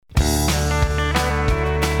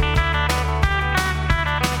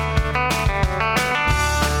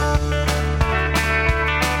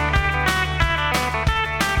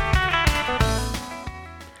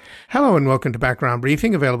Hello and welcome to Background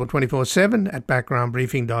Briefing, available 24/7 at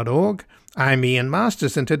backgroundbriefing.org. I'm Ian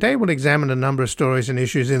Masters, and today we'll examine a number of stories and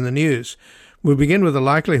issues in the news. We'll begin with the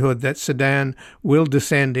likelihood that Sudan will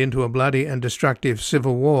descend into a bloody and destructive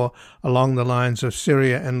civil war along the lines of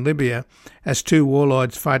Syria and Libya, as two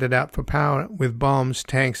warlords fight it out for power with bombs,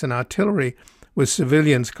 tanks and artillery, with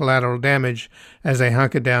civilians' collateral damage as they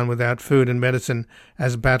hunker down without food and medicine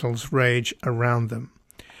as battles rage around them.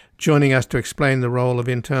 Joining us to explain the role of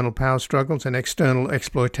internal power struggles and external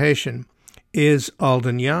exploitation is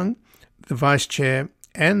Alden Young, the Vice Chair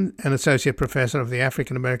and an Associate Professor of the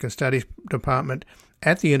African American Studies Department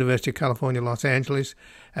at the University of California, Los Angeles,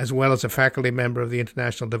 as well as a faculty member of the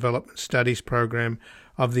International Development Studies Program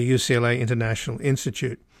of the UCLA International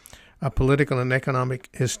Institute. A political and economic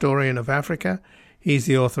historian of Africa, he's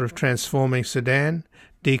the author of Transforming Sudan,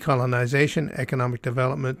 Decolonization, Economic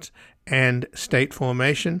Development, and State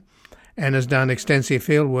Formation, and has done extensive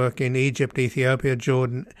field work in Egypt, Ethiopia,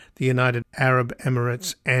 Jordan, the United Arab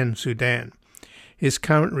Emirates, and Sudan. His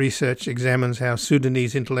current research examines how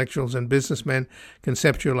Sudanese intellectuals and businessmen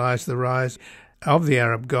conceptualized the rise of the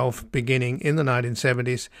Arab Gulf beginning in the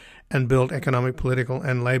 1970s and built economic, political,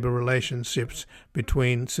 and labor relationships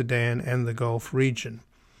between Sudan and the Gulf region.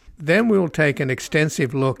 Then we will take an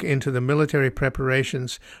extensive look into the military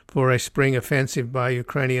preparations for a spring offensive by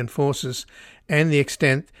Ukrainian forces and the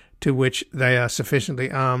extent to which they are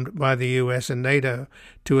sufficiently armed by the US and NATO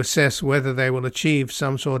to assess whether they will achieve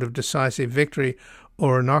some sort of decisive victory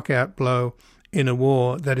or a knockout blow in a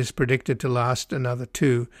war that is predicted to last another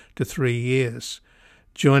 2 to 3 years.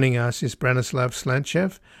 Joining us is Branislav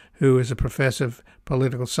Slantchev, who is a professor of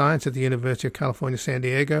political science at the University of California, San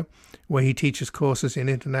Diego, where he teaches courses in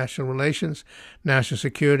international relations, national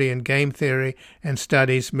security and game theory, and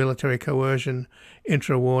studies military coercion,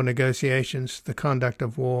 intra-war negotiations, the conduct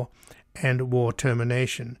of war, and war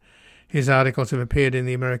termination. His articles have appeared in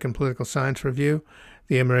the American Political Science Review,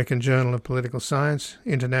 the American Journal of Political Science,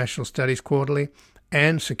 International Studies Quarterly,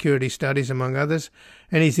 and Security Studies, among others,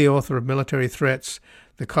 and he's the author of Military Threats,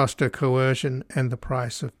 The Cost of Coercion, and the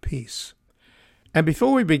Price of Peace. And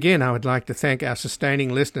before we begin, I would like to thank our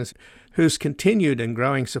sustaining listeners whose continued and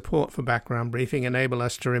growing support for Background Briefing enable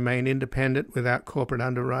us to remain independent without corporate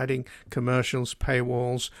underwriting, commercials,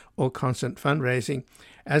 paywalls, or constant fundraising,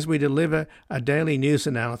 as we deliver a daily news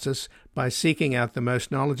analysis by seeking out the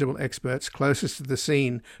most knowledgeable experts closest to the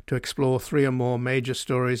scene to explore 3 or more major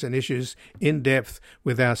stories and issues in depth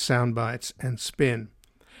with our sound bites and spin.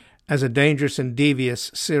 As a dangerous and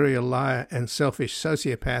devious serial liar and selfish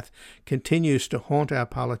sociopath continues to haunt our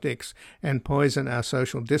politics and poison our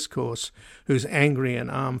social discourse, whose angry and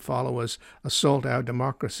armed followers assault our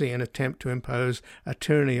democracy and attempt to impose a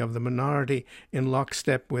tyranny of the minority in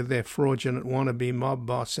lockstep with their fraudulent wannabe mob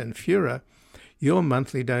boss and Führer, your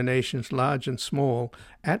monthly donations, large and small,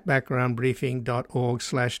 at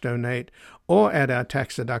backgroundbriefing.org/donate or at our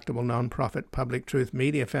tax-deductible nonprofit Public Truth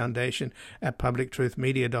Media Foundation at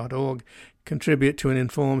publictruthmedia.org contribute to an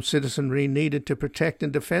informed citizenry needed to protect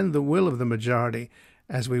and defend the will of the majority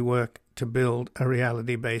as we work to build a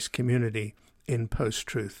reality-based community in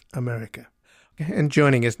post-truth America. And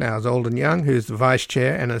joining us now is Alden Young, who's the Vice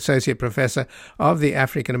Chair and Associate Professor of the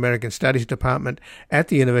African American Studies Department at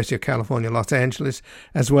the University of California, Los Angeles,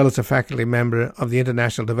 as well as a faculty member of the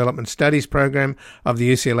International Development Studies Program of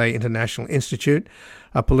the UCLA International Institute,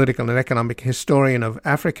 a political and economic historian of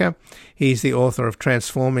Africa. He's the author of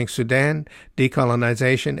Transforming Sudan,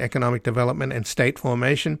 Decolonization, Economic Development, and State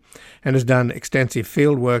Formation, and has done extensive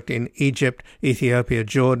field work in Egypt, Ethiopia,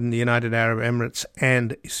 Jordan, the United Arab Emirates,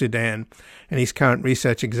 and Sudan. And his current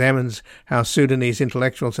research examines how Sudanese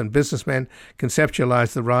intellectuals and businessmen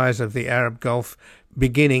conceptualized the rise of the Arab Gulf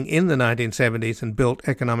beginning in the 1970s and built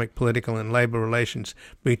economic, political, and labor relations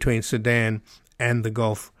between Sudan and the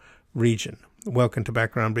Gulf region. Welcome to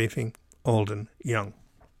Background Briefing, Alden Young.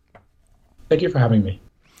 Thank you for having me.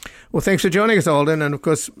 Well, thanks for joining us, Alden. And, of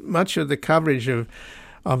course, much of the coverage of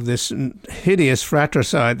this hideous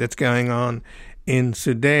fratricide that's going on in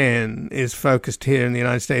Sudan is focused here in the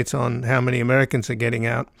United States on how many Americans are getting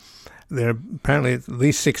out. There are apparently at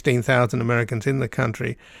least 16,000 Americans in the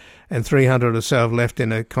country, and 300 or so have left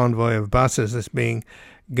in a convoy of buses that's being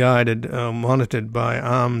guided, monitored by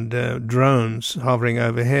armed drones hovering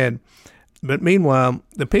overhead. But meanwhile,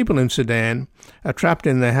 the people in Sudan are trapped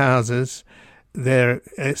in their houses. They're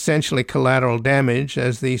essentially collateral damage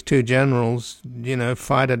as these two generals,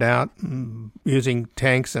 fight it out using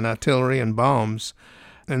tanks and artillery and bombs.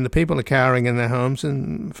 And the people are cowering in their homes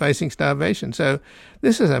and facing starvation. So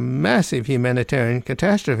this is a massive humanitarian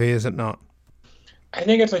catastrophe, is it not? I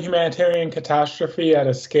think it's a humanitarian catastrophe at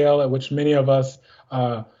a scale at which many of us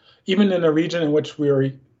even in a region in which we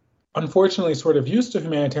are unfortunately sort of used to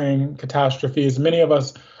humanitarian catastrophes, many of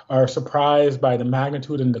us are surprised by the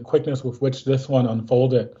magnitude and the quickness with which this one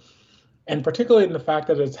unfolded. And particularly in the fact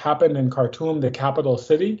that it's happened in Khartoum, the capital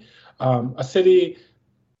city, a city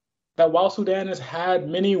that while Sudan has had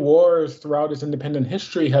many wars throughout its independent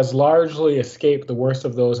history, has largely escaped the worst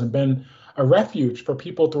of those and been a refuge for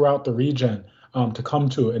people throughout the region to come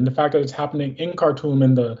to. And the fact that it's happening in Khartoum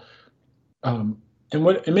in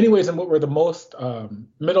many ways in what were the most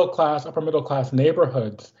middle class, upper middle class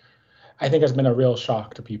neighborhoods, I think has been a real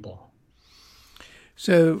shock to people.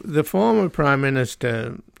 So the former Prime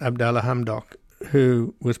Minister, Abdallah Hamdok,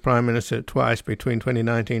 who was Prime Minister twice between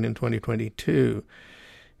 2019 and 2022,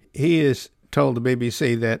 he has told the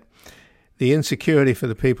BBC that the insecurity for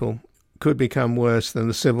the people could become worse than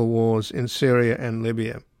the civil wars in Syria and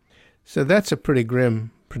Libya. So that's a pretty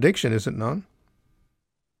grim prediction, is it not?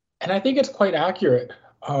 And I think it's quite accurate.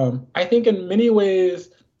 I think in many ways,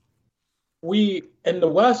 we in the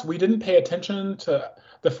West, we didn't pay attention to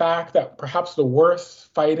the fact that perhaps the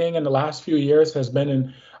worst fighting in the last few years has been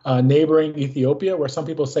in neighboring Ethiopia, where some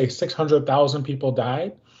people say 600,000 people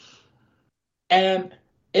died. And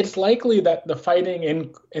it's likely that the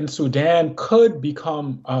fighting in Sudan could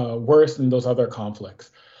become worse than those other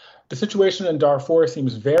conflicts. The situation in Darfur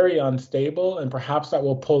seems very unstable, and perhaps that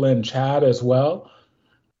will pull in Chad as well.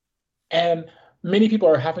 And many people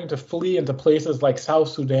are having to flee into places like South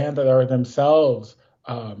Sudan that are themselves,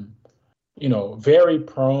 very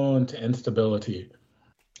prone to instability,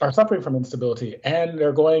 are suffering from instability. And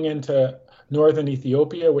they're going into northern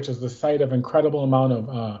Ethiopia, which is the site of incredible amount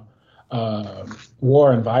of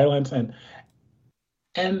war and violence.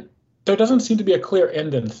 And there doesn't seem to be a clear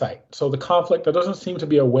end in sight. So the conflict, there doesn't seem to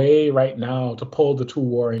be a way right now to pull the two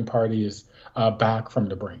warring parties back from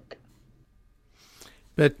the brink.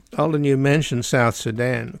 But, Alden, you mentioned South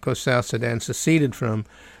Sudan. Of course, South Sudan seceded from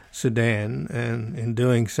Sudan, and in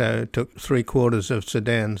doing so took 3/4 of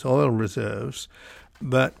Sudan's oil reserves.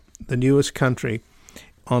 But the newest country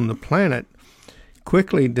on the planet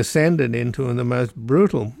quickly descended into the most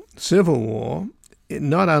brutal civil war,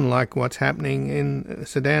 not unlike what's happening in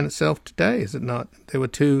Sudan itself today, is it not? There were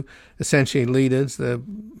two essentially leaders, the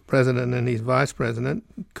president and his vice president,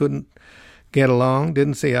 couldn't get along,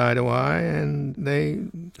 didn't see eye to eye, and they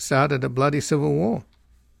started a bloody civil war.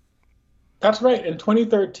 That's right. In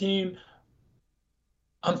 2013,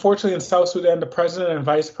 unfortunately, in South Sudan, the president and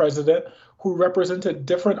vice president, who represented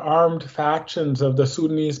different armed factions of the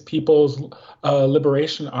Sudanese People's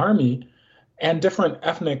Liberation Army and different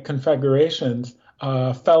ethnic configurations,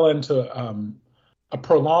 fell into a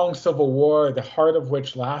prolonged civil war, the heart of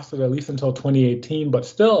which lasted at least until 2018, but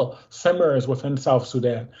still simmers within South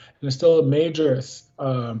Sudan, and is still a major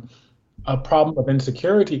a problem of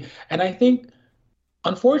insecurity. And I think,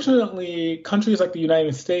 unfortunately, countries like the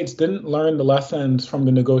United States didn't learn the lessons from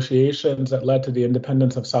the negotiations that led to the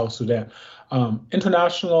independence of South Sudan. The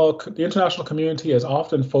international community has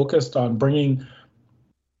often focused on bringing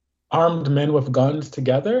armed men with guns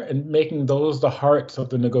together and making those the hearts of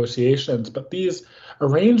the negotiations. But these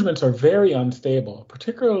arrangements are very unstable,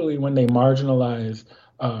 particularly when they marginalize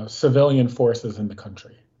civilian forces in the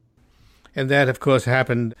country. And that, of course,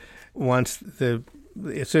 happened once the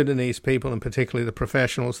Sudanese people, and particularly the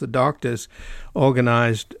professionals, the doctors,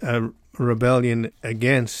 organized a rebellion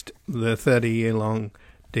against the 30-year-long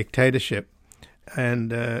dictatorship.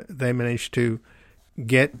 And they managed to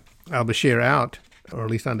get al-Bashir out, or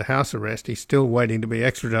at least under house arrest. He's still waiting to be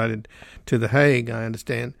extradited to The Hague, I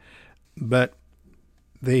understand. But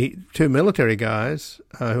the two military guys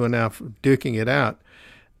who are now duking it out,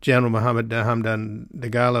 General Mohammed Hamdan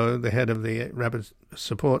Dagalo, the head of the Rapid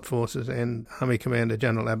Support Forces, and Army Commander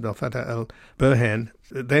General Abdel Fattah al-Burhan,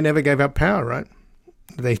 they never gave up power, right?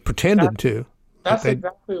 They pretended to. That's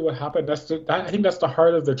exactly what happened. I think that's the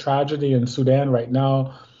heart of the tragedy in Sudan right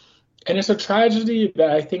now. And it's a tragedy that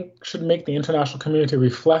I think should make the international community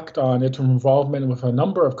reflect on its involvement with a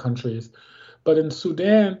number of countries. But in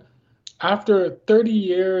Sudan, after 30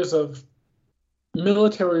 years of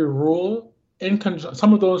military rule,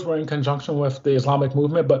 some of those were in conjunction with the Islamic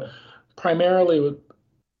movement, but primarily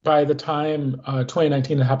by the time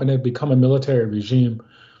 2019 happened, it had become a military regime.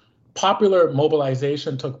 Popular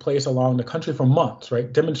mobilization took place along the country for months,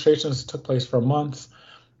 right? Demonstrations took place for months.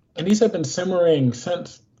 And these have been simmering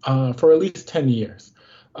since for at least 10 years,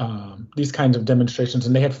 these kinds of demonstrations.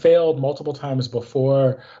 And they had failed multiple times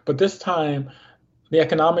before. But this time, the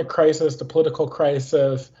economic crisis, the political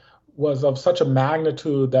crisis was of such a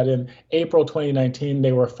magnitude that in April 2019,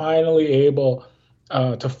 they were finally able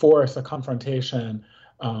to force a confrontation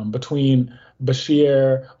between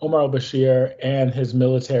Omar al-Bashir, and his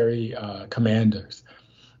military commanders.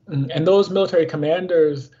 And those military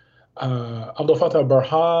commanders, Abdel Fattah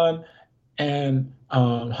al-Burhan and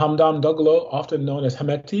Hamdan Daglo, often known as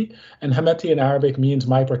Hemeti, and Hemeti in Arabic means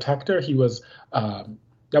my protector.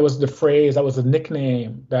 That was the phrase, that was the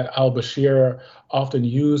nickname that al-Bashir often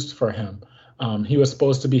used for him. He was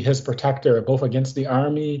supposed to be his protector, both against the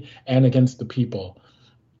army and against the people.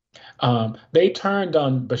 They turned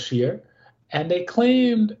on Bashir, and they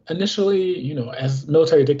claimed initially, as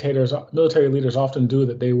military leaders often do,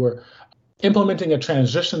 that they were implementing a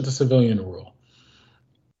transition to civilian rule.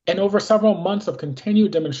 And over several months of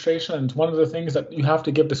continued demonstrations, one of the things that you have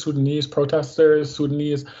to give the Sudanese protesters,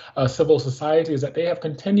 Sudanese civil society, is that they have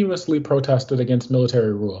continuously protested against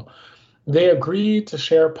military rule. They agreed to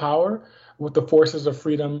share power with the forces of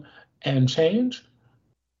freedom and change,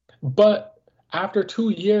 but after 2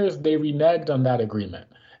 years, they reneged on that agreement.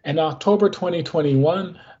 In October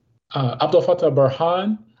 2021, Abdel Fattah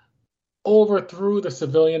al-Burhan overthrew the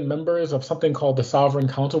civilian members of something called the Sovereign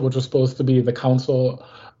Council, which was supposed to be the council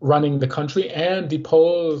running the country, and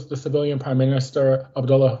deposed the civilian Prime Minister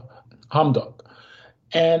Abdullah Hamdok.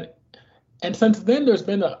 And since then, there's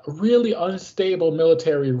been a really unstable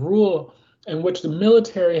military rule in which the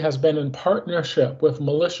military has been in partnership with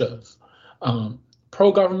militias,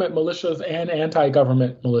 pro-government militias and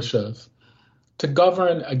anti-government militias, to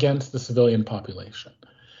govern against the civilian population.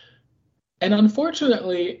 And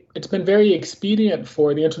unfortunately, it's been very expedient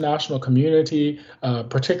for the international community,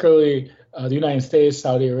 particularly the United States,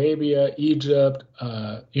 Saudi Arabia, Egypt,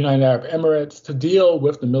 United Arab Emirates, to deal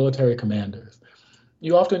with the military commanders.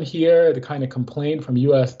 You often hear the kind of complaint from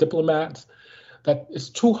U.S. diplomats that it's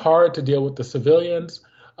too hard to deal with the civilians,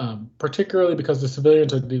 particularly because the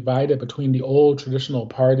civilians are divided between the old traditional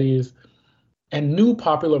parties and new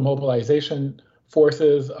popular mobilization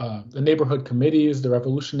forces, the neighborhood committees, the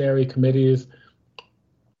revolutionary committees,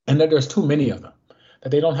 and that there's too many of them, that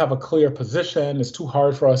they don't have a clear position. It's too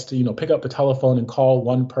hard for us to, pick up the telephone and call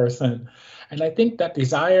one person. And I think that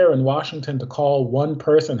desire in Washington to call one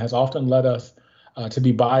person has often led us to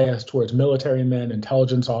be biased towards military men,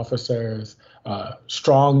 intelligence officers,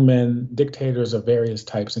 strongmen, dictators of various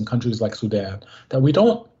types in countries like Sudan that we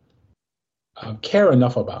don't care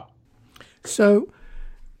enough about. So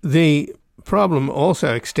the problem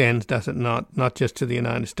also extends, does it not just to the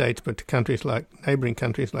United States, but to neighboring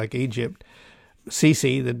countries like Egypt.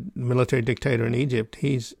 Sisi, the military dictator in Egypt,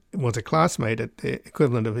 was a classmate at the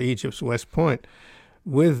equivalent of Egypt's West Point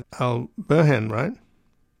with al-Burhan, right?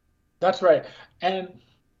 That's right. And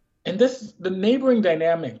the neighboring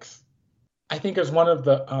dynamics, I think, is one of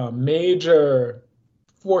the major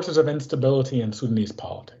forces of instability in Sudanese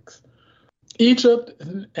politics. Egypt,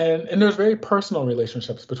 and there's very personal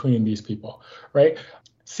relationships between these people, right?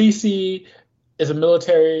 President Sisi is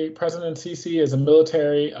a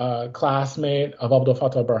military classmate of Abdel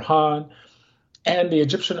Fattah al-Burhan, and the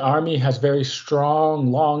Egyptian army has very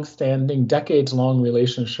strong, long-standing, decades-long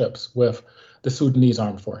relationships with the Sudanese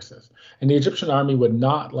armed forces. And the Egyptian army would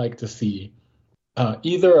not like to see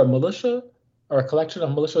either a militia or a collection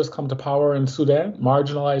of militias come to power in Sudan,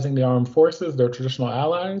 marginalizing the armed forces, their traditional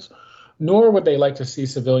allies, nor would they like to see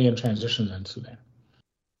civilian transition in Sudan,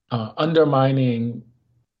 undermining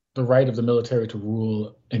the right of the military to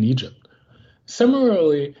rule in Egypt.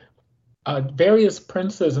 Similarly, various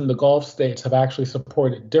princes in the Gulf states have actually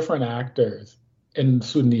supported different actors in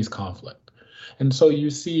Sudanese conflict. And so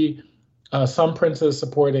you see some princes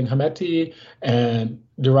supporting Hemeti and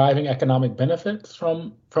deriving economic benefits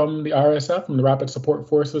from the RSF, from the Rapid Support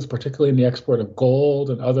Forces, particularly in the export of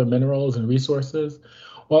gold and other minerals and resources,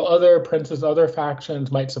 while other princes, other factions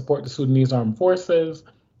might support the Sudanese armed forces.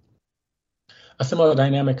 A similar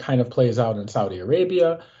dynamic kind of plays out in Saudi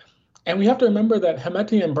Arabia. And we have to remember that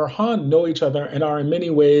Hemeti and Burhan know each other and are in many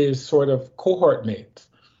ways sort of cohort mates,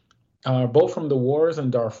 both from the wars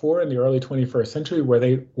in Darfur in the early 21st century, where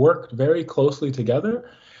they worked very closely together.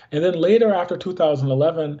 And then later, after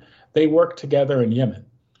 2011, they worked together in Yemen.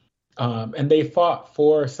 And they fought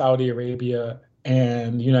for Saudi Arabia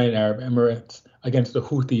and the United Arab Emirates against the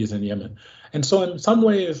Houthis in Yemen. And so in some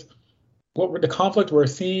ways, the conflict we're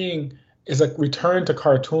seeing is a return to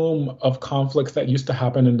Khartoum of conflicts that used to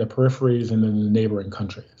happen in the peripheries and in the neighboring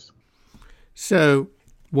countries. So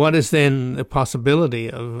what is then the possibility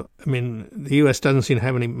of, the U.S. doesn't seem to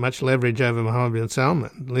have much leverage over Mohammed bin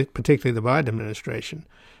Salman, particularly the Biden administration.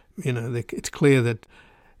 It's clear that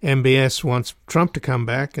MBS wants Trump to come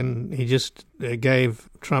back, and he just gave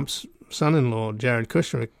Trump's son-in-law, Jared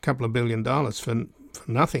Kushner, a couple of $2 billion for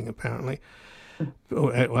nothing, apparently.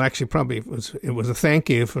 Well, actually, probably it was a thank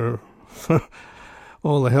you for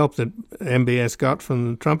all the help that MBS got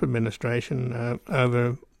from the Trump administration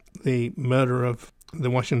over the murder of the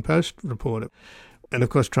Washington Post reporter. And of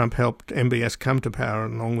course, Trump helped MBS come to power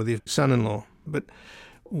along with his son-in-law. But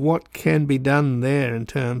what can be done there in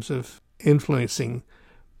terms of influencing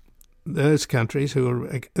those countries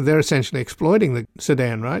they're essentially exploiting the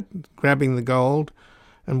Sudan, right? Grabbing the gold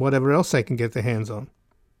and whatever else they can get their hands on.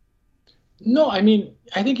 No, I mean,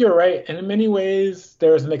 I think you're right. And in many ways,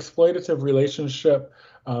 there is an exploitative relationship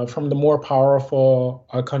from the more powerful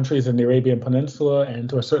countries in the Arabian Peninsula and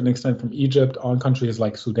to a certain extent from Egypt on countries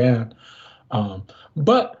like Sudan.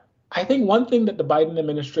 But I think one thing that the Biden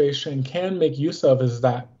administration can make use of is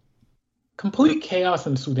that complete chaos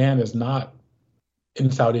in Sudan is not in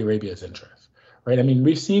Saudi Arabia's interest, right? I mean,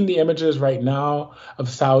 we've seen the images right now of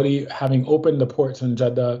Saudi having opened the ports in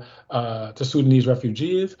Jeddah to Sudanese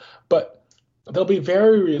refugees, but they'll be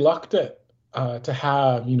very reluctant to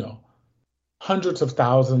have, hundreds of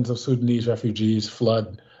thousands of Sudanese refugees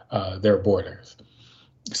flood their borders.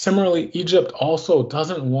 Similarly, Egypt also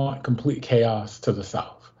doesn't want complete chaos to the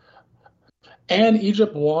south. And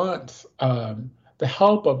Egypt wants the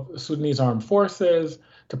help of Sudanese armed forces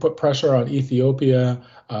to put pressure on Ethiopia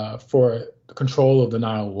for control of the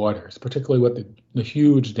Nile waters, particularly with the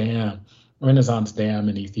huge dam, Renaissance Dam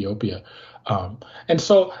in Ethiopia. And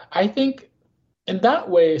so I think in that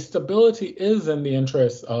way, stability is in the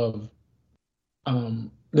interests of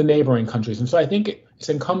the neighboring countries. And so I think it's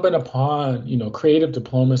incumbent upon, creative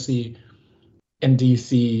diplomacy in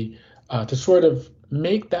DC to sort of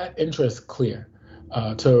make that interest clear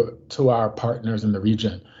to our partners in the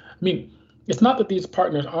region. I mean, it's not that these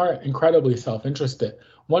partners aren't incredibly self-interested.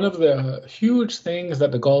 One of the huge things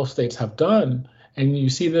that the Gulf states have done, and you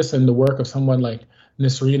see this in the work of someone like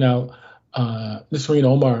Nisreen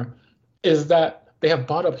Omar, is that they have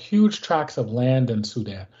bought up huge tracts of land in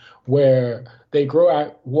Sudan where they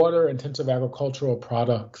grow water-intensive agricultural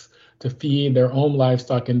products to feed their own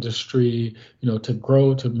livestock industry,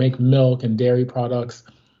 to make milk and dairy products.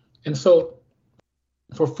 And so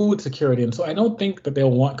for food security. And so I don't think that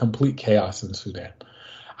they'll want complete chaos in Sudan.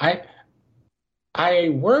 I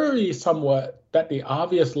worry somewhat that the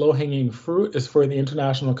obvious low-hanging fruit is for the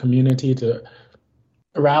international community to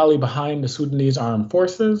rally behind the Sudanese armed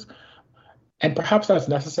forces. And perhaps that's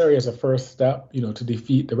necessary as a first step, to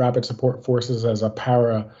defeat the Rapid Support Forces as a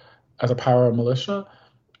para militia.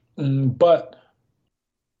 But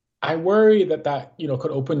I worry that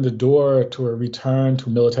could open the door to a return to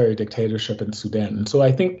military dictatorship in Sudan. And so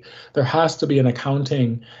I think there has to be an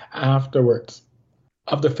accounting afterwards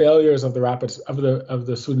of the failures of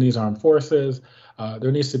the Sudanese armed forces.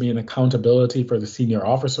 There needs to be an accountability for the senior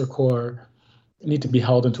officer corps. It need to be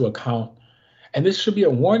held into account. And this should be a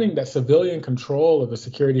warning that civilian control of the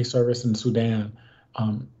security service in Sudan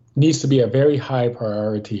needs to be a very high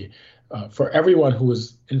priority for everyone who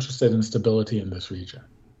is interested in stability in this region.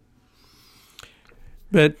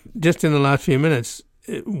 But just in the last few minutes,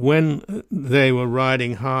 when they were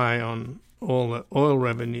riding high on all the oil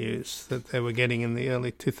revenues that they were getting in the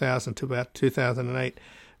early 2000s to about 2008,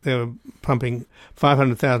 they were pumping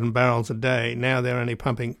 500,000 barrels a day. Now they're only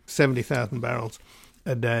pumping 70,000 barrels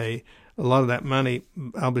a day. A lot of that money,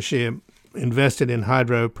 al-Bashir invested in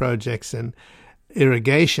hydro projects and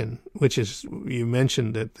irrigation, which is, you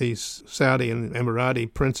mentioned that these Saudi and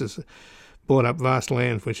Emirati princes bought up vast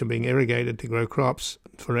lands which are being irrigated to grow crops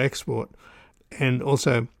for export. And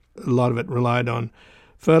also a lot of it relied on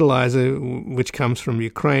fertilizer, which comes from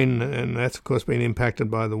Ukraine, and that's, of course, been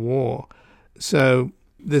impacted by the war. So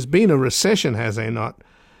there's been a recession, has there not,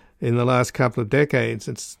 in the last couple of decades.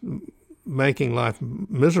 It's making life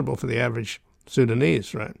miserable for the average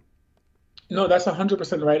Sudanese, right? No, that's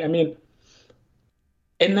 100% right. I mean,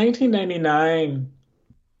 in 1999,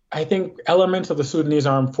 I think elements of the Sudanese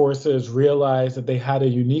armed forces realized that they had a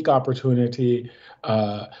unique opportunity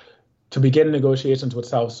to begin negotiations with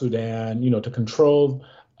South Sudan, to control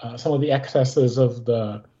some of the excesses of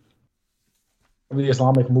the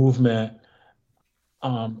Islamic movement,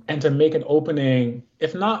 and to make an opening,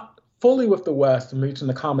 if not fully with the West, and reach an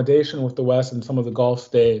accommodation with the West and some of the Gulf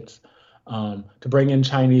states, to bring in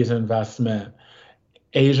Chinese investment,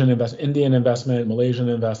 Asian investment, Indian investment, Malaysian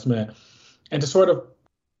investment, and to sort of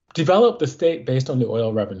develop the state based on the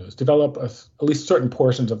oil revenues, develop at least certain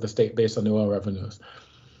portions of the state based on the oil revenues.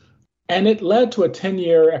 And it led to a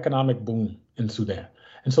 10-year economic boom in Sudan.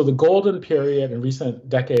 And so the golden period in recent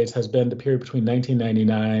decades has been the period between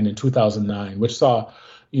 1999 and 2009, which saw,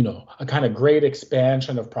 a kind of great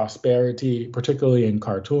expansion of prosperity, particularly in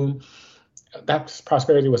Khartoum. That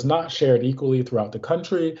prosperity was not shared equally throughout the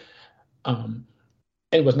country.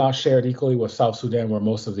 It was not shared equally with South Sudan, where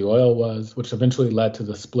most of the oil was, which eventually led to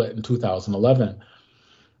the split in 2011.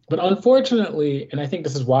 But unfortunately, and I think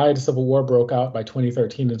this is why the civil war broke out by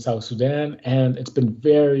 2013 in South Sudan, and it's been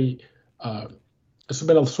a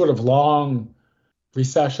sort of long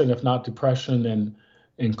recession, if not depression,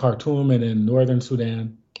 in Khartoum and in northern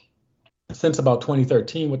Sudan since about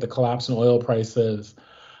 2013 with the collapse in oil prices.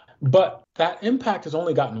 But that impact has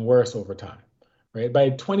only gotten worse over time, right?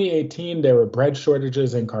 By 2018, there were bread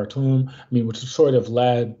shortages in Khartoum, which sort of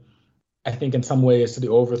led, I think, in some ways to the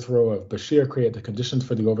overthrow of Bashir, created the conditions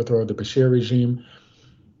for the overthrow of the Bashir regime.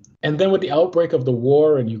 And then with the outbreak of the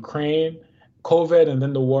war in Ukraine, COVID, and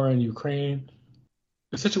then the war in Ukraine,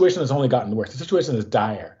 the situation has only gotten worse. The situation is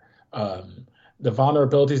dire. The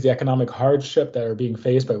vulnerabilities, the economic hardship that are being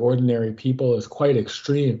faced by ordinary people is quite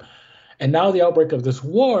extreme. And now the outbreak of this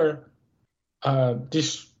war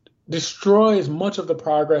destroys much of the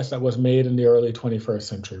progress that was made in the early 21st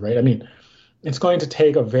century, right? It's going to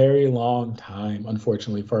take a very long time,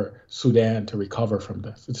 unfortunately, for Sudan to recover from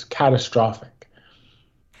this. It's catastrophic.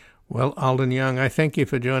 Well, Alden Young, I thank you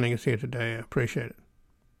for joining us here today. I appreciate it.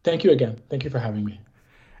 Thank you again. Thank you for having me.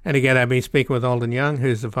 And again, I've been speaking with Alden Young,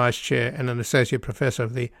 who's the Vice Chair and an Associate Professor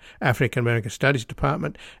of the African American Studies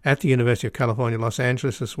Department at the University of California, Los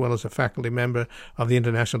Angeles, as well as a faculty member of the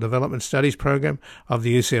International Development Studies Program of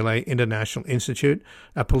the UCLA International Institute,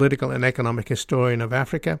 a political and economic historian of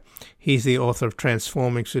Africa. He's the author of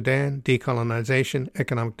Transforming Sudan, Decolonization,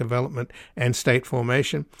 Economic Development, and State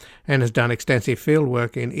Formation, and has done extensive field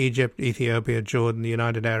work in Egypt, Ethiopia, Jordan, the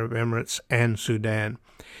United Arab Emirates, and Sudan.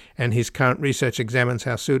 And his current research examines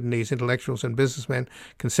how Sudanese intellectuals and businessmen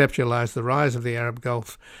conceptualized the rise of the Arab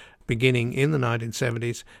Gulf beginning in the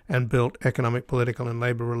 1970s and built economic, political, and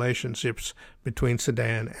labor relationships between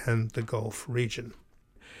Sudan and the Gulf region.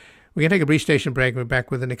 We're going to take a brief station break. We're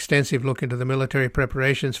back with an extensive look into the military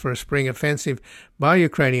preparations for a spring offensive by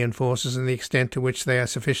Ukrainian forces and the extent to which they are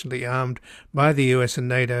sufficiently armed by the US and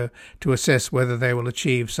NATO to assess whether they will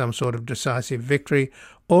achieve some sort of decisive victory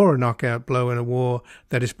or a knockout blow in a war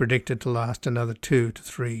that is predicted to last another 2 to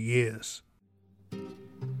 3 years.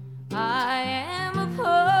 I am a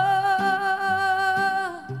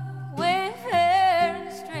poor, wayfaring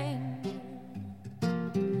stranger,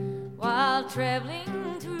 while traveling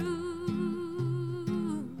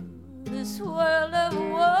this world of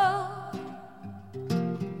war.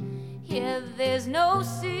 Here there's no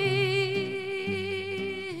sickness,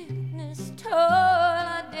 toil,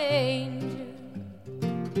 or danger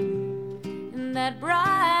in that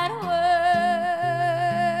bright world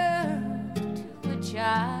to which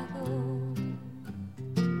I go.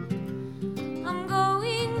 I'm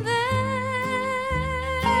going there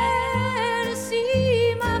to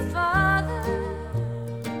see my father.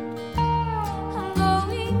 I'm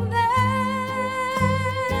going there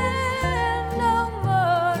no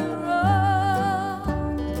more to roam.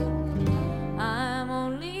 I'm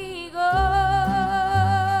only going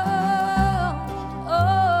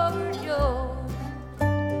overjoyed.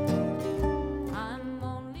 I'm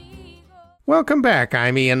only going. Welcome back.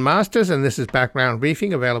 I'm Ian Masters, and this is Background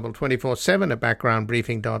Briefing, available 24/7 at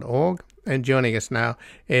backgroundbriefing.org. And joining us now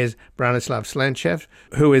is Branislav Slantchev,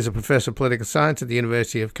 who is a professor of political science at the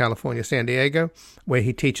University of California, San Diego, where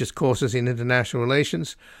he teaches courses in international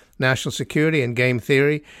relations, national security, and game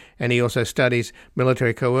theory. And he also studies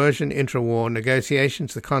military coercion, intra-war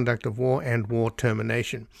negotiations, the conduct of war, and war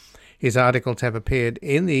termination. His articles have appeared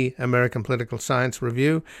in the American Political Science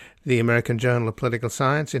Review, the American Journal of Political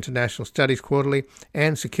Science, International Studies Quarterly,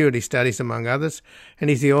 and Security Studies, among others, and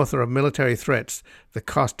he's the author of Military Threats, The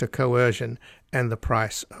Cost of Coercion, and the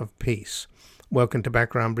Price of Peace. Welcome to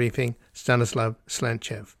Background Briefing, Stanislav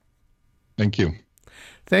Slantchev. Thank you.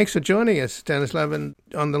 Thanks for joining us, Stanislav. And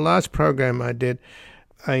on the last program I did,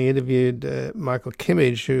 I interviewed Michael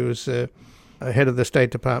Kimmage, who was head of the State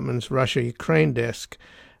Department's Russia-Ukraine desk.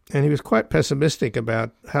 And he was quite pessimistic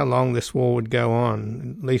about how long this war would go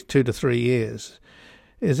on, at least 2 to 3 years.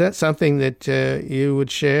 Is that something that you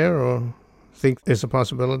would share or think is a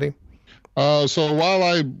possibility? So while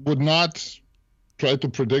I would not try to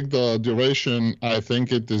predict the duration, I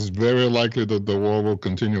think it is very likely that the war will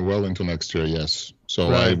continue well into next year, yes.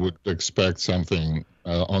 So right. I would expect something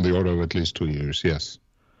on the order of at least 2 years, yes.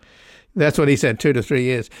 That's what he said, 2 to 3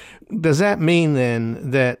 years. Does that mean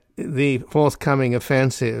then that the forthcoming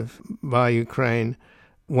offensive by Ukraine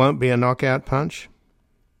won't be a knockout punch?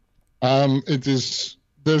 It is.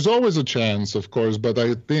 There's always a chance, of course, but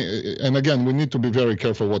I think, and again, we need to be very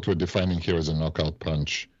careful what we're defining here as a knockout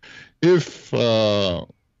punch. If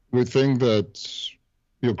we think that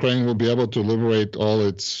Ukraine will be able to liberate all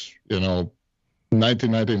its,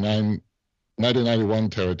 1999 1991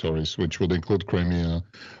 territories, which would include Crimea,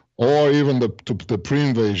 or even the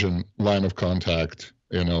pre-invasion line of contact,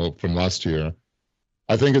 from last year,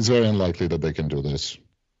 I think it's very unlikely that they can do this.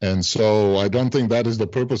 And so I don't think that is the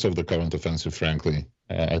purpose of the current offensive, frankly.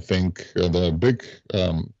 I think the big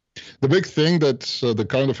thing that the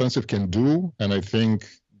current offensive can do, and I think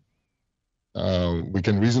we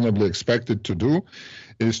can reasonably expect it to do,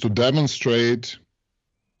 is to demonstrate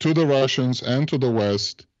to the Russians and to the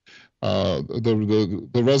West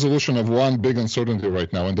the resolution of one big uncertainty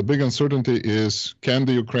right now. And the big uncertainty is, can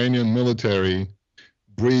the Ukrainian military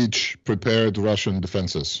breach prepared Russian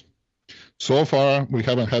defenses? So far, we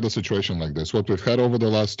haven't had a situation like this. What we've had over the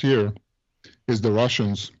last year is the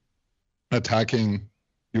Russians attacking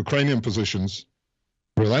Ukrainian positions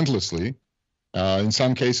relentlessly, in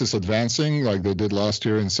some cases advancing, like they did last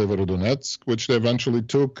year in Severodonetsk, which they eventually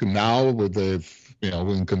took. Now, with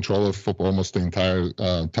in control of almost the entire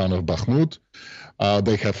town of Bakhmut.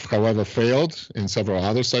 They have, however, failed in several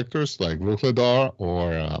other sectors, like Vuhledar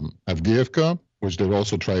or Avdiivka, which they've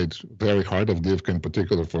also tried very hard, Avdiivka in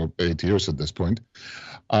particular, for 8 years at this point.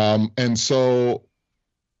 And so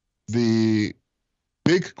the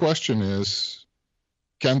big question is,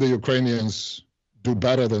 can the Ukrainians do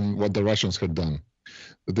better than what the Russians had done?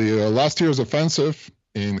 The last year's offensive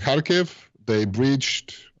in Kharkiv, they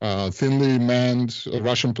breached thinly manned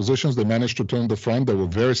Russian positions. They managed to turn the front. They were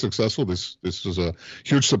very successful. This was a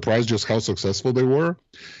huge surprise just how successful they were.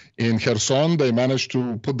 In Kherson, they managed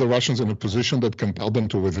to put the Russians in a position that compelled them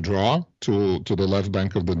to withdraw to the left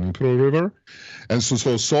bank of the Dnipro River. And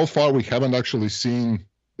so far, we haven't actually seen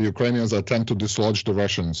the Ukrainians attempt to dislodge the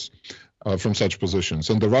Russians from such positions.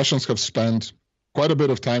 And the Russians have spent quite a bit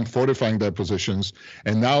of time fortifying their positions.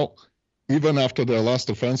 And now, even after their last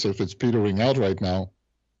offensive, it's petering out right now,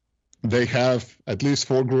 they have at least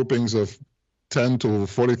 4 groupings of 10 to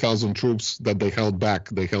 40,000 troops that they held back,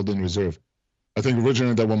 they held in reserve. I think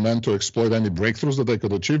originally they were meant to exploit any breakthroughs that they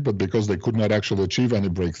could achieve, but because they could not actually achieve any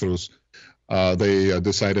breakthroughs, they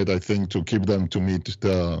decided, I think, to keep them to meet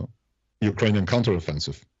the Ukrainian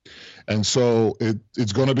counteroffensive. And so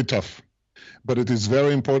it's going to be tough. But it is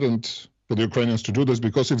very important for the Ukrainians to do this,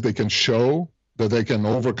 because if they can show that they can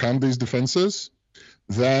overcome these defenses,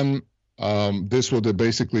 then this would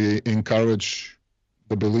basically encourage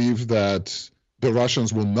the belief that the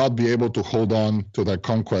Russians will not be able to hold on to their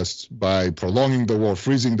conquests by prolonging the war,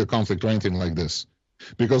 freezing the conflict, or anything like this.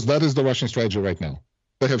 Because that is the Russian strategy right now.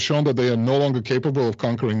 They have shown that they are no longer capable of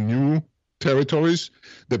conquering new territories.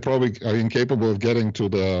 They probably are incapable of getting to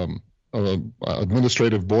the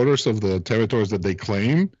administrative borders of the territories that they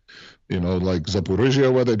claim, like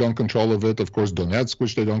Zaporizhia, where they don't control of it, of course, Donetsk,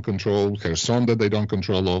 which they don't control, Kherson, that they don't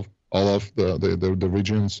control of, all of the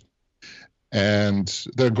regions. And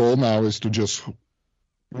their goal now is to just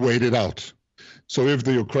wait it out. So if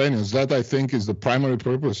the Ukrainians, that I think is the primary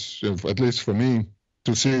purpose, at least for me,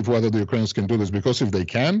 to see whether the Ukrainians can do this, because if they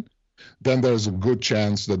can, then there's a good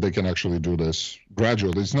chance that they can actually do this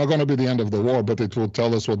gradually. It's not going to be the end of the war, but it will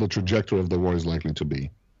tell us what the trajectory of the war is likely to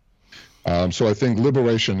be. So I think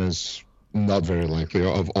liberation is not very likely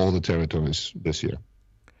of all the territories this year.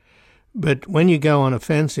 But when you go on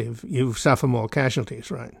offensive, you suffer more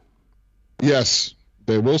casualties, right? Yes,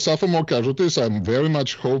 they will suffer more casualties. I'm very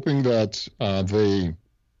much hoping that they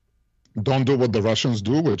don't do what the Russians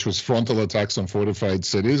do, which was frontal attacks on fortified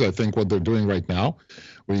cities. I think what they're doing right now,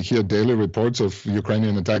 we hear daily reports of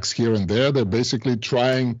Ukrainian attacks here and there. They're basically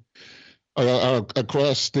trying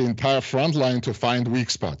across the entire front line to find weak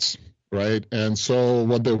spots, right? And so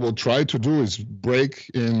what they will try to do is break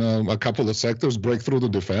in a couple of sectors, break through the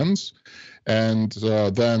defense, and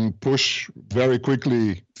then push very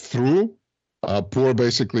quickly through, pour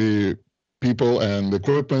basically people and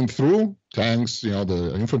equipment through, tanks,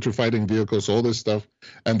 the infantry fighting vehicles, all this stuff,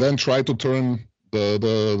 and then try to turn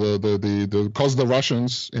cause the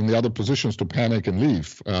Russians in the other positions to panic and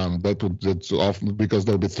leave. That's often because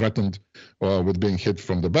they'll be threatened with being hit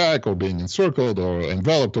from the back or being encircled or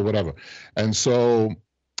enveloped or whatever. And so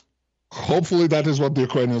hopefully that is what the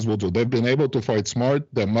Ukrainians will do. They've been able to fight smart.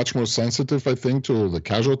 They're much more sensitive, I think, to the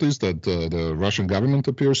casualties that the Russian government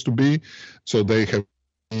appears to be. So they have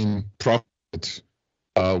been profit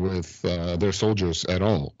with their soldiers at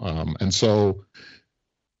all. And so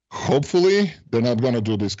hopefully they're not going to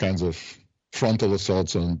do these kinds of frontal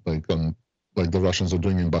assaults like the Russians are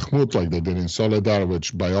doing in Bakhmut, like they did in Soledar,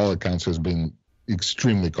 which by all accounts has been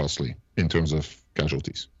extremely costly in terms of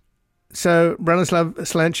casualties. So, Branislav,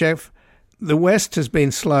 Slantchev, the West has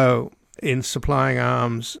been slow in supplying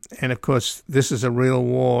arms. And of course, this is a real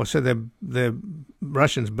war. So the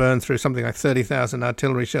Russians burn through something like 30,000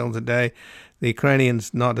 artillery shells a day. The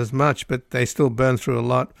Ukrainians not as much, but they still burn through a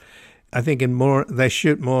lot. I think they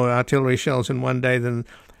shoot more artillery shells in one day than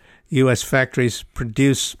U.S. factories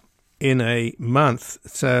produce in a month.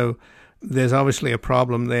 So there's obviously a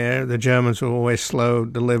problem there. The Germans were always slow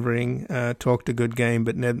delivering, talked a good game,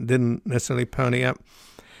 but didn't necessarily pony up.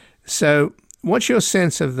 So what's your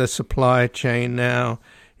sense of the supply chain now,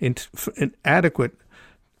 adequate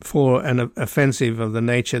for an offensive of the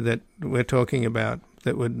nature that we're talking about,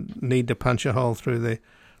 that would need to punch a hole through the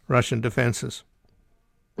Russian defenses?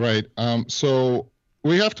 Right. So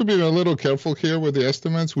we have to be a little careful here with the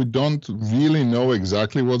estimates. We don't really know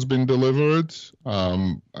exactly what's been delivered.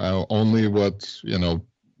 Only what,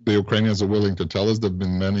 the Ukrainians are willing to tell us. There have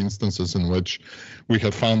been many instances in which we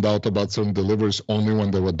have found out about certain deliveries only when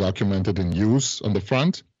they were documented in use on the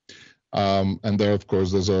front. And there, of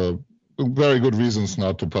course, there's a very good reasons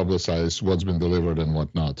not to publicize what's been delivered and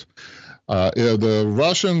whatnot. The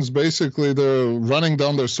Russians, basically, they're running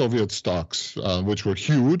down their Soviet stocks, which were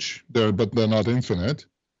huge, but they're not infinite.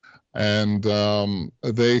 And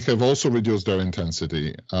they have also reduced their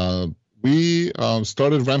intensity. We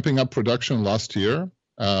started ramping up production last year,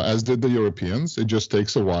 as did the Europeans. It just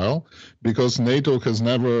takes a while because NATO has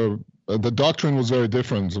never... the doctrine was very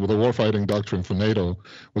different. The warfighting doctrine for NATO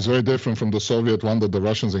was very different from the Soviet one that the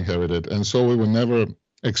Russians inherited. And so we were never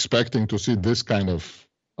expecting to see this kind of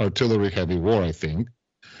artillery-heavy war, I think.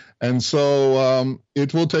 And so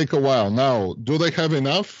it will take a while. Now, do they have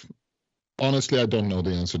enough? Honestly, I don't know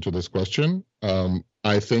the answer to this question.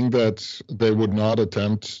 I think that they would not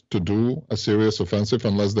attempt to do a serious offensive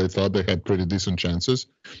unless they thought they had pretty decent chances.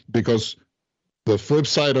 Because the flip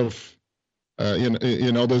side of,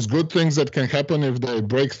 there's good things that can happen if they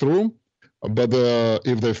break through, but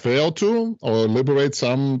if they fail to or liberate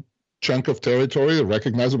some chunk of territory, a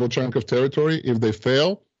recognizable chunk of territory, if they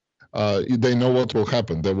fail, they know what will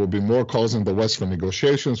happen. There will be more calls in the West for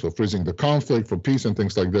negotiations, for freezing the conflict, for peace and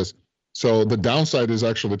things like this. So the downside is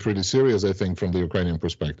actually pretty serious, I think, from the Ukrainian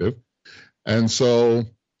perspective. And so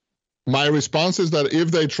my response is that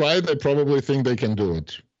if they try, they probably think they can do it.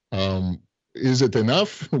 Is it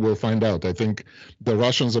enough? We'll find out. I think the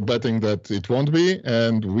Russians are betting that it won't be,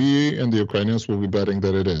 and we and the Ukrainians will be betting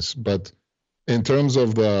that it is. But in terms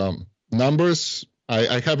of the numbers,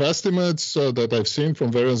 I have estimates that I've seen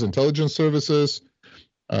from various intelligence services.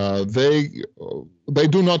 They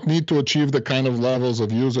do not need to achieve the kind of levels of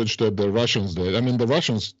usage that the Russians did. I mean, the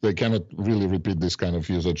Russians, they cannot really repeat this kind of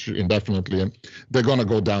usage indefinitely, and they're going to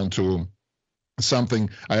go down to something.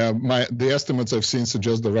 The estimates I've seen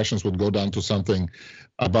suggest the Russians would go down to something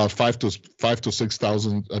about 5,000 to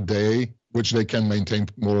 6,000 a day, which they can maintain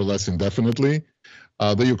more or less indefinitely.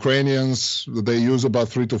 The Ukrainians, they use about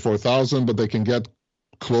 3,000 to 4,000, but they can get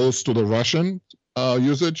close to the Russian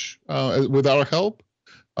usage with our help.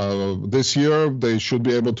 This year, they should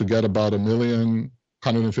be able to get about 1 million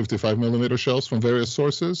 155 millimeter shells from various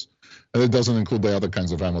sources. And it doesn't include the other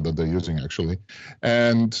kinds of ammo that they're using, actually.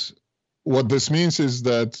 And what this means is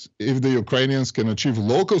that if the Ukrainians can achieve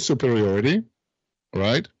local superiority,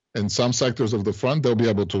 right, in some sectors of the front, they'll be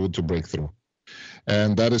able to break through.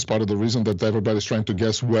 And that is part of the reason that everybody's trying to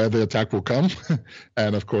guess where the attack will come.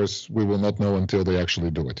 And of course, we will not know until they actually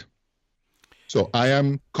do it. So I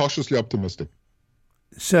am cautiously optimistic.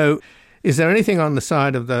 So is there anything on the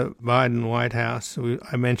side of the Biden White House?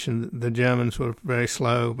 I mentioned the Germans were very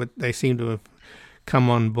slow, but they seem to have come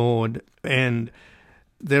on board. And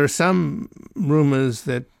there are some rumors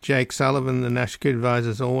that Jake Sullivan, the National Security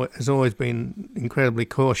Advisor, has always been incredibly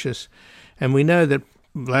cautious. And we know that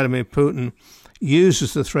Vladimir Putin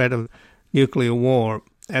uses the threat of nuclear war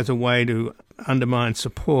as a way to undermine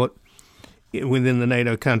support within the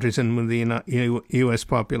NATO countries and with the U.S.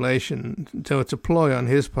 population. So it's a ploy on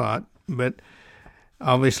his part, but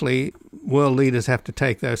obviously world leaders have to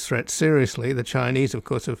take those threats seriously. The Chinese, of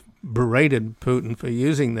course, have berated Putin for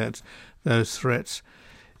using those threats.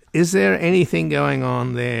 Is there anything going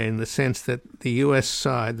on there in the sense that the U.S.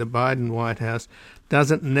 side, the Biden White House,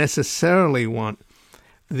 doesn't necessarily want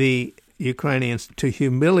the Ukrainians to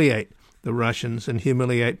humiliate the Russians and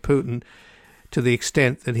humiliate Putin to the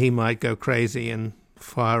extent that he might go crazy and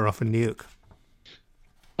fire off a nuke?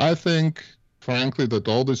 I think, frankly, that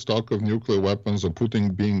all this talk of nuclear weapons or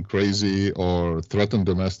Putin being crazy or threatened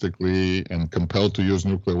domestically and compelled to use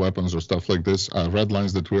nuclear weapons or stuff like this are red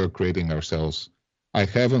lines that we are creating ourselves. I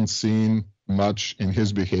haven't seen much in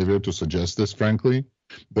his behavior to suggest this, frankly.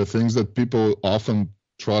 The things that people often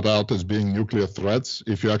trot out as being nuclear threats,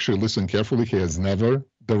 if you actually listen carefully, he has never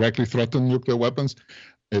directly threatened nuclear weapons.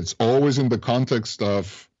 It's always in the context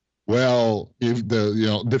of, well, if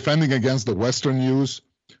defending against the Western news.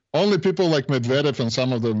 Only people like Medvedev and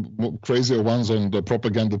some of the crazier ones on the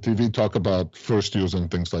propaganda TV talk about first use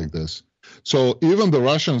and things like this. So even the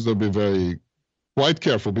Russians, they'll be quite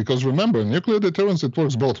careful, because remember, nuclear deterrence, it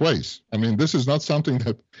works both ways. I mean, this is not something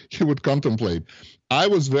that you would contemplate. I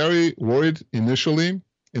was very worried initially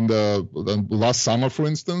in the last summer, for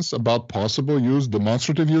instance, about possible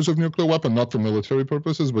demonstrative use of nuclear weapon, not for military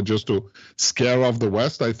purposes, but just to scare off the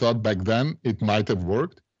West. I thought back then it might have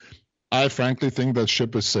worked. I frankly think that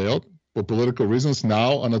ship has sailed for political reasons.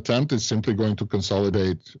 Now an attempt is simply going to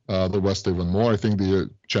consolidate the West even more. I think the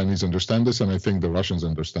Chinese understand this, and I think the Russians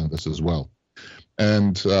understand this as well.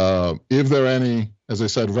 And if there are any, as I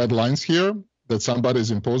said, red lines here that somebody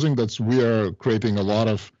is imposing, we are creating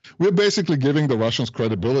we're basically giving the Russians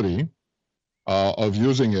credibility of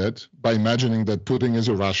using it by imagining that Putin is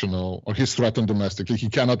irrational or he's threatened domestically. He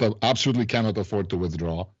absolutely cannot afford to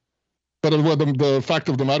withdraw. But the fact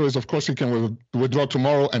of the matter is, of course, he can withdraw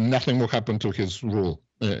tomorrow and nothing will happen to his rule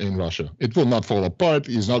in Russia. It will not fall apart.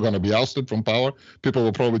 He's not going to be ousted from power. People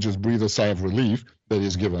will probably just breathe a sigh of relief that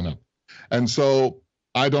he's given up. And so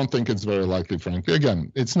I don't think it's very likely, frankly.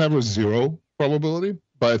 Again, it's never zero probability,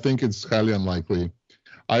 but I think it's highly unlikely.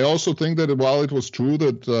 I also think that while it was true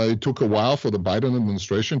that it took a while for the Biden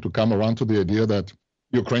administration to come around to the idea that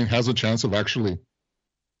Ukraine has a chance of actually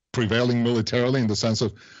prevailing militarily in the sense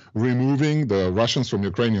of removing the Russians from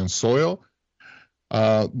Ukrainian soil,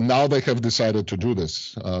 now they have decided to do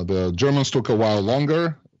this. The Germans took a while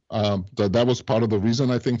longer. That was part of the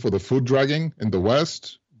reason, I think, for the foot dragging in the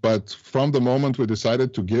West. But from the moment we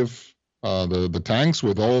decided to give the tanks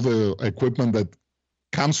with all the equipment that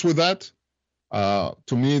comes with that,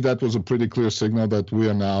 to me, that was a pretty clear signal that we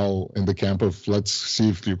are now in the camp of let's see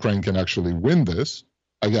if Ukraine can actually win this.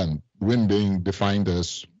 Again, win being defined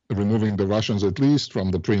as removing the Russians at least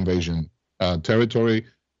from the pre-invasion territory,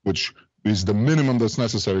 which is the minimum that's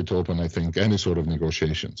necessary to open, I think, any sort of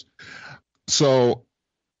negotiations. So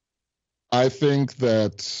I think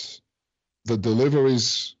that the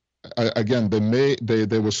deliveries, again,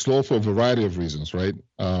 they were slow for a variety of reasons, right?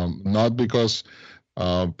 Not because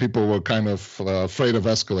people were kind of afraid of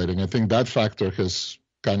escalating. I think that factor has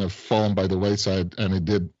kind of fallen by the wayside, and it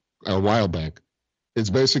did a while back. It's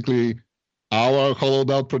basically our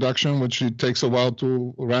hollowed out production, which it takes a while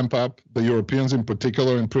to ramp up. The Europeans in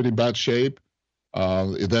particular in pretty bad shape.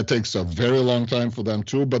 That takes a very long time for them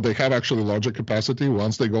too, but they have actually larger capacity.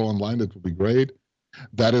 Once they go online, it will be great.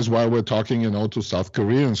 That is why we're talking, to South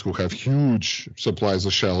Koreans who have huge supplies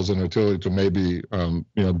of shells and artillery to maybe,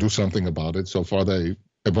 do something about it. So far, they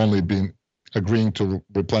have only been agreeing to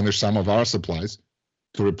replenish some of our supplies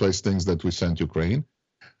to replace things that we sent Ukraine.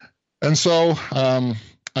 And so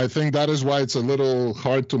I think that is why it's a little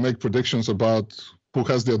hard to make predictions about who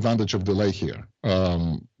has the advantage of delay here.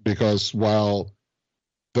 Because while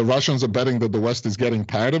the Russians are betting that the West is getting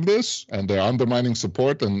tired of this and they're undermining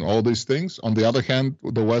support and all these things, on the other hand,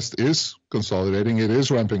 the West is consolidating, it is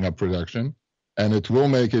ramping up production, and it will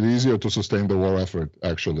make it easier to sustain the war effort,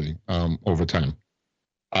 actually, over time.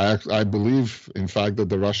 I believe, in fact, that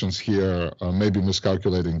the Russians here may be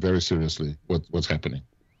miscalculating very seriously what's happening.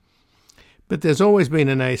 But there's always been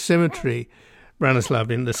an asymmetry,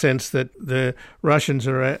 Branislav, in the sense that the Russians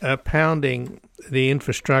are pounding the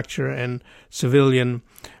infrastructure and civilian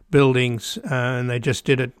buildings, and they just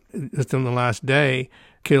did it just on the last day,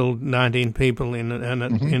 killed 19 people in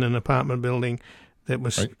an apartment building that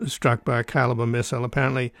was struck by a caliber missile.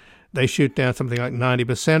 Apparently, they shoot down something like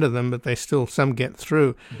 90% of them, but some get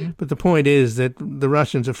through. Mm-hmm. But the point is that the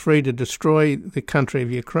Russians are free to destroy the country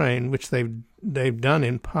of Ukraine, which they've done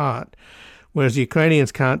in part, whereas the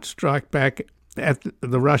Ukrainians can't strike back at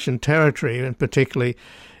the Russian territory, and particularly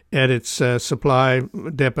at its supply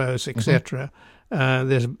depots, etc.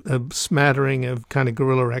 There's a smattering of kind of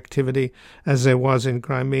guerrilla activity, as there was in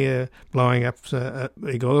Crimea, blowing up a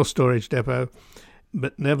big oil storage depot.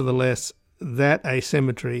 But nevertheless, that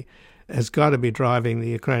asymmetry has got to be driving the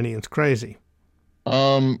Ukrainians crazy.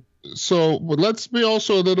 So let's be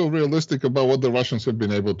also a little realistic about what the Russians have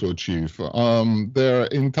been able to achieve. Their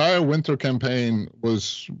entire winter campaign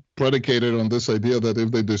was predicated on this idea that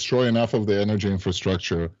if they destroy enough of the energy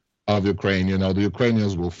infrastructure of Ukraine, the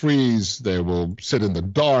Ukrainians will freeze, they will sit in the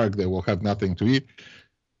dark, they will have nothing to eat.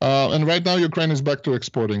 And right now, Ukraine is back to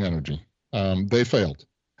exporting energy. They failed.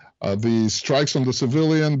 The strikes on the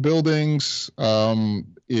civilian buildings,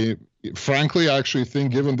 frankly, I actually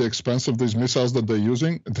think, given the expense of these missiles that they're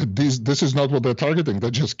using, this is not what they're targeting.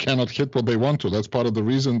 They just cannot hit what they want to. That's part of the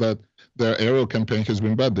reason that their aerial campaign has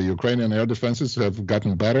been bad. The Ukrainian air defenses have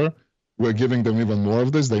gotten better we're giving them even more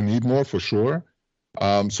of this. They need more for sure.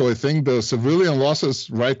 So I think the civilian losses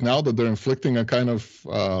right now that they're inflicting are kind of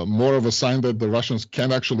more of a sign that the Russians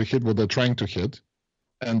can't actually hit what they're trying to hit.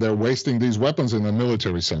 And they're wasting these weapons in a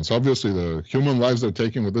military sense. Obviously, the human lives they're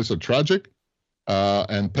taking with this are tragic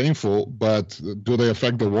and painful, but do they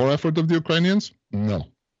affect the war effort of the Ukrainians? No.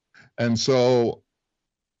 And so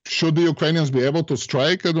should the Ukrainians be able to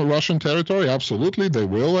strike at the Russian territory? Absolutely, they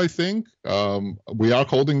will, I think. We are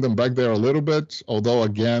holding them back there a little bit, although,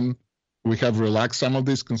 again, we have relaxed some of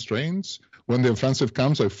these constraints. When the offensive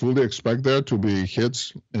comes, I fully expect there to be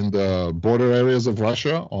hits in the border areas of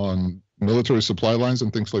Russia on military supply lines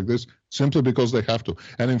and things like this, simply because they have to.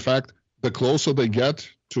 And in fact, the closer they get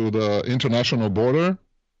to the international border,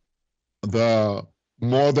 the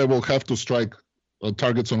more they will have to strike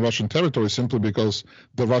targets on Russian territory, simply because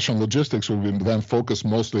the Russian logistics will be then focused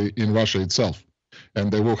mostly in Russia itself.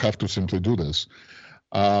 And they will have to simply do this.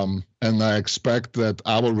 And I expect that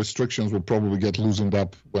our restrictions will probably get loosened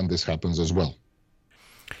up when this happens as well.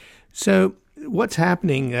 So what's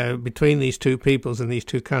happening between these two peoples and these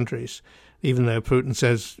two countries, even though Putin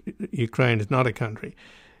says Ukraine is not a country,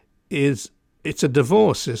 it's a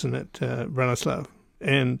divorce, isn't it, Branislav?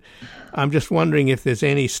 And I'm just wondering if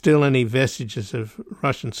there's still any vestiges of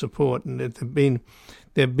Russian support. And there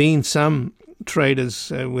have been some traitors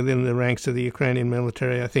within the ranks of the Ukrainian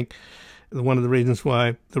military. I think one of the reasons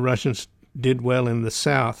why the Russians did well in the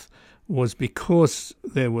south was because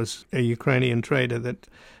there was a Ukrainian traitor that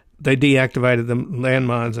they deactivated the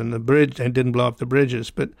landmines and the bridge and didn't blow up the bridges.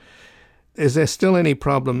 But is there still any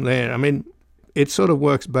problem there? I mean, it sort of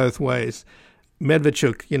works both ways.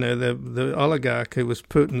 Medvedchuk, the oligarch who was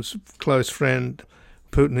Putin's close friend,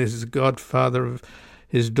 Putin is the godfather of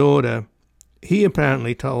his daughter, he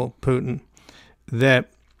apparently told Putin that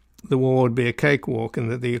the war would be a cakewalk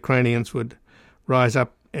and that the Ukrainians would rise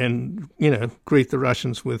up and, greet the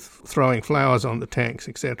Russians with throwing flowers on the tanks,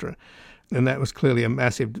 etc. And that was clearly a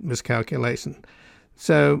massive miscalculation.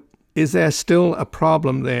 So is there still a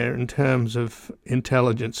problem there in terms of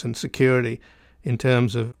intelligence and security, in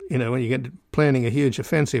terms of, when you get planning a huge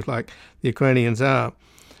offensive like the Ukrainians are?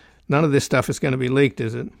 None of this stuff is going to be leaked,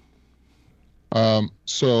 is it?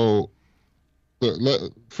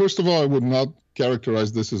 First of all, I would not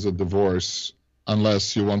characterize this as a divorce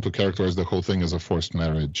unless you want to characterize the whole thing as a forced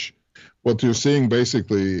marriage. What you're seeing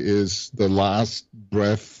basically is the last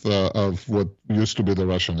breath of what used to be the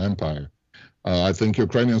Russian Empire. I think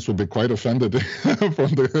Ukrainians will be quite offended from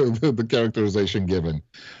the characterization given.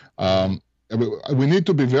 We need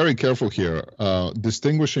to be very careful here,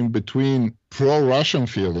 distinguishing between pro-Russian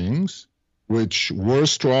feelings, which were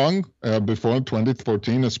strong before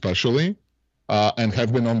 2014 especially, and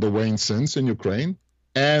have been on the wane since in Ukraine,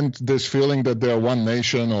 and this feeling that they're one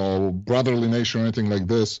nation or brotherly nation or anything like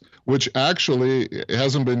this, which actually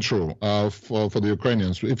hasn't been true for the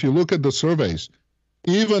Ukrainians. If you look at the surveys,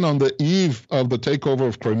 even on the eve of the takeover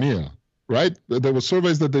of Crimea, right? There were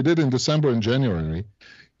surveys that they did in December and January.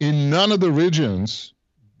 In none of the regions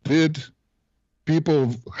did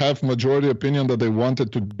people have majority opinion that they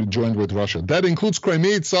wanted to be joined with Russia. That includes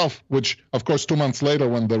Crimea itself, which, of course, 2 months later,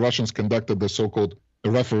 when the Russians conducted the so-called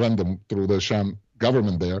referendum through the sham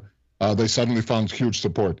government there, they suddenly found huge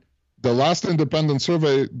support. The last independent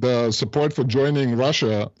survey, the support for joining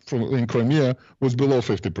Russia in Crimea was below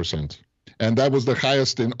 50%. And that was the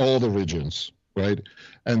highest in all the regions, right?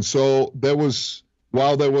 And so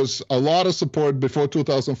while there was a lot of support before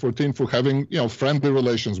 2014 for having, friendly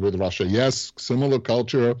relations with Russia, yes, similar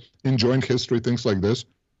culture, enjoying history, things like this,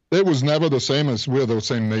 it was never the same as we're the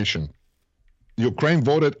same nation. Ukraine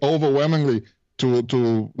voted overwhelmingly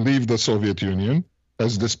to leave the Soviet Union,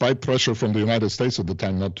 as despite pressure from the United States at the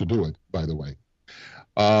time not to do it, by the way.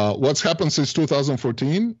 What's happened since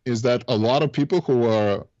 2014 is that a lot of people who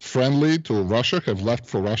are friendly to Russia have left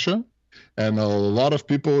for Russia. And a lot of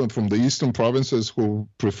people from the eastern provinces who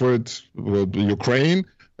preferred Ukraine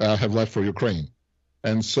have left for Ukraine.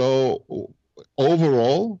 And so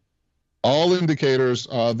overall, all indicators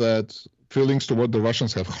are that feelings toward the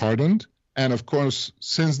Russians have hardened. And of course,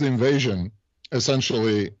 since the invasion,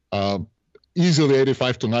 essentially, easily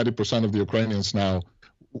 85 to 90% of the Ukrainians now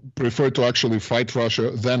prefer to actually fight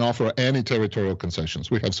Russia than offer any territorial concessions.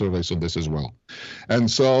 We have surveys on this as well. And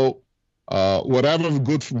so whatever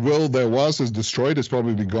goodwill there was is destroyed. It's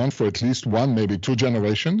probably gone for at least 1, maybe 2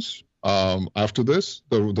 generations after this.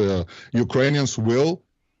 The Ukrainians will,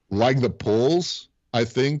 like the Poles, I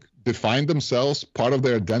think, define themselves. Part of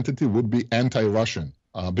their identity would be anti-Russian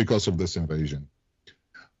because of this invasion.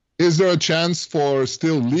 Is there a chance for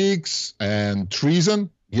still leaks and treason?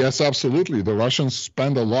 Yes, absolutely. The Russians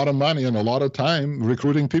spend a lot of money and a lot of time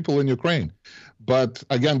recruiting people in Ukraine. But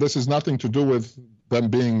again, this is nothing to do with them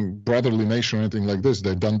being brotherly nation or anything like this.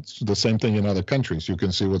 They've done the same thing in other countries. You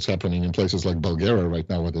can see what's happening in places like Bulgaria right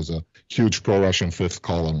now, where there's a huge pro-Russian fifth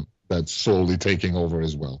column that's slowly taking over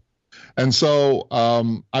as well. And so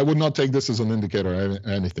I would not take this as an indicator of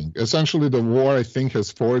anything. Essentially, the war, I think, has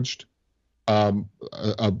forged a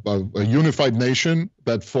unified nation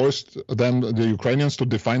that forced the Ukrainians, to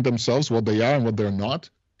define themselves, what they are and what they're not,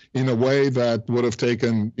 in a way that would have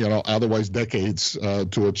taken, otherwise decades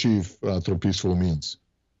to achieve through peaceful means.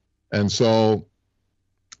 And so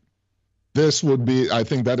this would be, I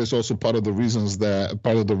think that is also part of the reason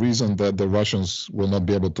that the Russians will not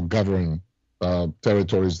be able to govern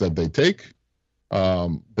territories that they take.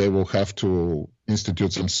 They will have to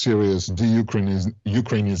institute some serious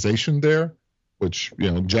de-Ukrainization there, which,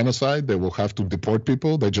 genocide. They will have to deport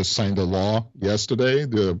people. They just signed a law yesterday.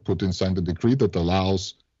 Putin signed a decree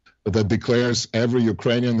that declares every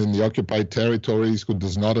Ukrainian in the occupied territories who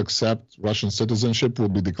does not accept Russian citizenship will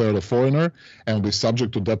be declared a foreigner and will be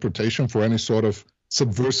subject to deportation for any sort of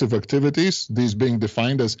subversive activities, these being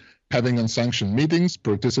defined as having unsanctioned meetings,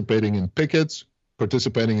 participating in pickets,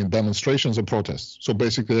 participating in demonstrations or protests. So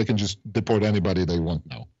basically, they can just deport anybody they want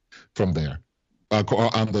now from there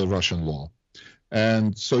under Russian law.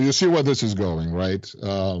 And so you see where this is going, right?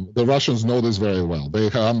 The Russians know this very well. They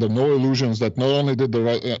are under no illusions that not only did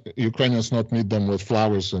the Ukrainians not meet them with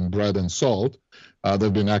flowers and bread and salt,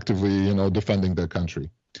 they've been actively, defending their country.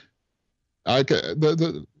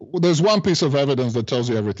 There's one piece of evidence that tells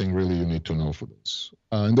you everything really you need to know for this.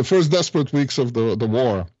 In the first desperate weeks of the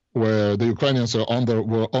war, where the Ukrainians were on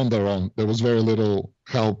their own, there was very little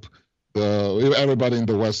help. Everybody in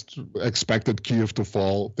the West expected Kyiv to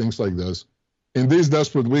fall, things like this. In these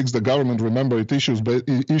desperate weeks, the government, remember, it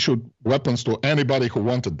issued weapons to anybody who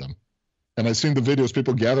wanted them. And I've seen the videos,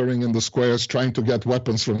 people gathering in the squares trying to get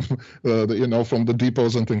weapons from, from the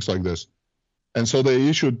depots and things like this. And so they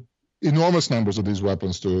issued enormous numbers of these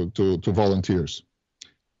weapons to volunteers.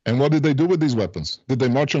 And what did they do with these weapons? Did they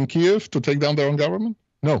march on Kyiv to take down their own government?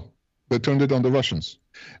 No, they turned it on the Russians.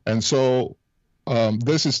 And so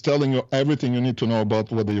this is telling you everything you need to know about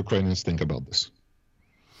what the Ukrainians think about this.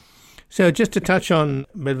 So just to touch on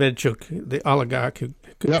Medvedchuk, the oligarch who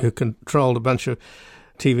controlled a bunch of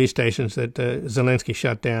TV stations that Zelensky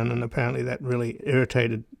shut down, and apparently that really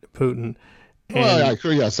irritated Putin.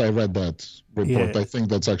 Yes, I read that report. Yeah. I think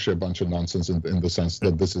that's actually a bunch of nonsense in the sense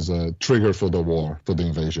that this is a trigger for the war, for the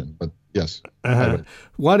invasion. But yes.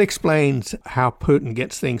 What explains how Putin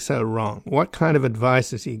gets things so wrong? What kind of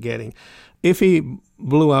advice is he getting? If he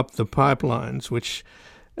blew up the pipelines, which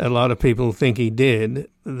a lot of people think he did,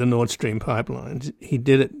 the Nord Stream pipelines, he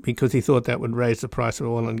did it because he thought that would raise the price of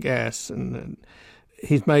oil and gas. And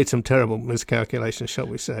he's made some terrible miscalculations, shall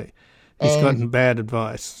we say. He's gotten bad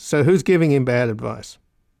advice. So who's giving him bad advice?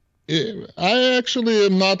 I actually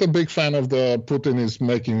am not a big fan of the Putin is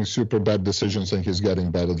making super bad decisions and he's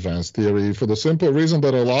getting bad advanced theory, for the simple reason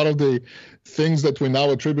that a lot of the things that we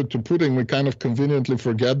now attribute to Putin, we kind of conveniently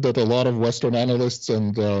forget that a lot of Western analysts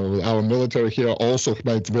and our military here also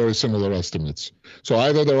made very similar estimates. So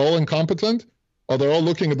either they're all incompetent or they're all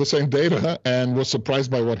looking at the same data and were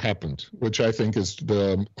surprised by what happened, which I think is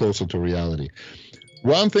the closer to reality.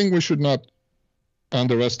 One thing we should not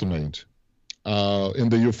underestimate, in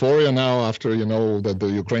the euphoria now after, that the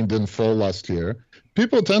Ukraine didn't fall last year,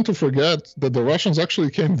 people tend to forget that the Russians actually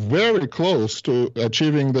came very close to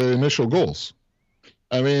achieving the initial goals.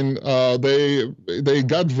 I mean, they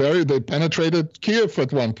penetrated Kyiv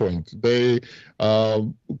at one point. The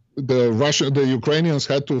Ukrainians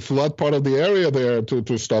had to flood part of the area there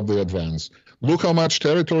to stop the advance. Look how much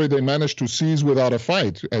territory they managed to seize without a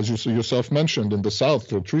fight, as you yourself mentioned, in the south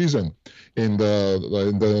through treason, in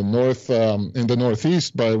the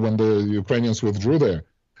northeast when the Ukrainians withdrew there.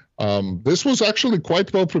 This was actually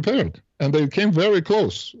quite well prepared, and they came very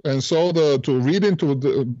close. And so to read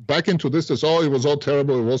back into this as, it was all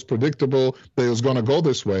terrible, it was predictable, that it was going to go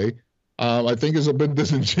this way, I think is a bit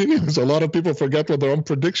disingenuous. A lot of people forget what their own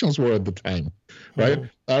predictions were at the time, right?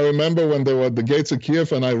 Mm-hmm. I remember when they were at the gates of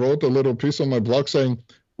Kyiv, and I wrote a little piece on my blog saying,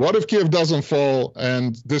 what if Kyiv doesn't fall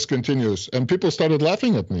and this continues? And people started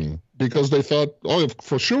laughing at me because they thought,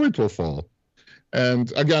 for sure it will fall.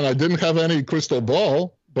 And again, I didn't have any crystal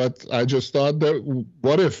ball, but I just thought that,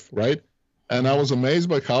 what if, right? And I was amazed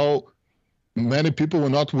by how many people were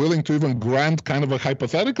not willing to even grant kind of a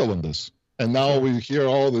hypothetical on this. And now we hear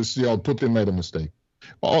all this, Putin made a mistake.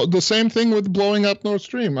 The same thing with blowing up Nord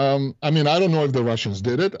Stream. I don't know if the Russians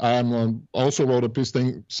did it. I also wrote a piece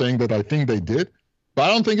saying that I think they did. But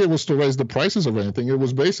I don't think it was to raise the prices of anything. It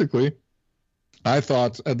was basically, I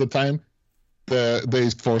thought at the time, they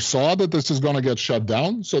foresaw that this is going to get shut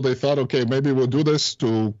down. So they thought, okay, maybe we'll do this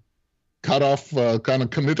to cut off, kind of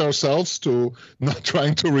commit ourselves to not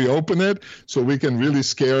trying to reopen it so we can really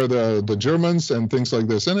scare the Germans and things like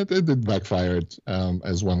this. And it did backfire,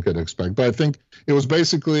 as one could expect. But I think it was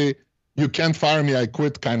basically, you can't fire me, I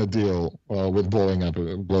quit kind of deal with blowing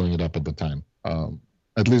it up at the time.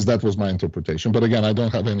 At least that was my interpretation. But again, I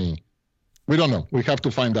don't have any, we don't know. We have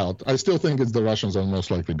to find out. I still think it's the Russians are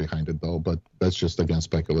most likely behind it, though, but that's just, again,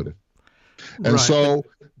 speculative. And so,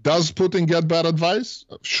 does Putin get bad advice?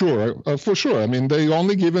 Sure, for sure. I mean, they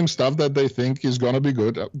only give him stuff that they think is going to be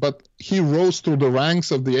good, but he rose through the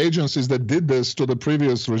ranks of the agencies that did this to the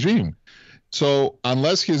previous regime. So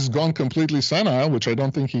unless he's gone completely senile, which I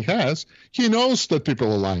don't think he has, he knows that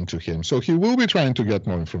people are lying to him. So he will be trying to get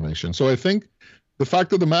more information. So I think the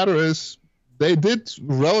fact of the matter is they did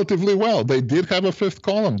relatively well. They did have a fifth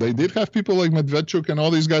column. They did have people like Medvedchuk and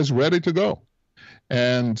all these guys ready to go.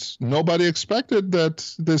 And nobody expected that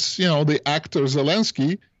this, the actor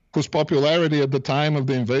Zelensky, whose popularity at the time of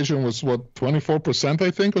the invasion was, 24%,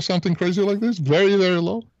 I think, or something crazy like this, very, very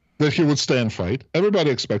low, that he would stay and fight.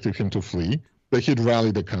 Everybody expected him to flee, that he'd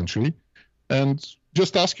rally the country. And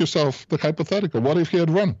just ask yourself the hypothetical. What if he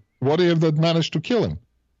had run? What if they'd managed to kill him?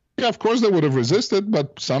 Yeah, of course they would have resisted,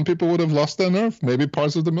 but some people would have lost their nerve, maybe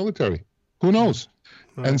parts of the military. Who knows?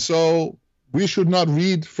 Right. And so we should not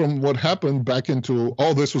read from what happened back into,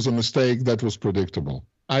 this was a mistake that was predictable.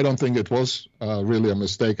 I don't think it was really a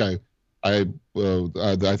mistake. I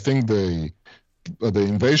think the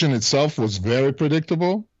invasion itself was very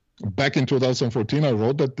predictable. Back in 2014, I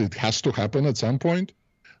wrote that it has to happen at some point.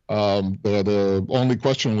 The only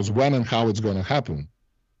question was when and how it's going to happen,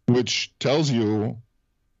 which tells you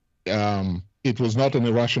it was not an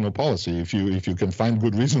irrational policy. If you can find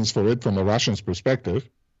good reasons for it from a Russian's perspective,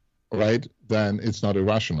 right, then it's not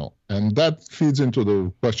irrational. And that feeds into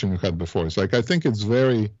the question you had before. It's like, I think it's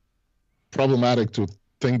very problematic to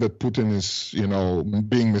think that Putin is,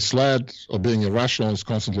 being misled or being irrational, is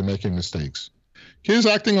constantly making mistakes. He's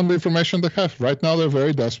acting on the information they have. Right now, they're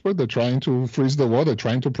very desperate. They're trying to freeze the war. They're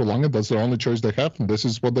trying to prolong it. That's their only choice they have, and this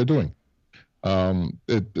is what they're doing.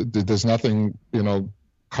 There's nothing,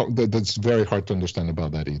 that's very hard to understand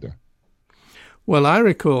about that either. Well, I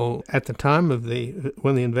recall at the time of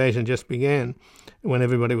when the invasion just began, when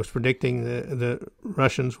everybody was predicting the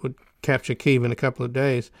Russians would capture Kyiv in a couple of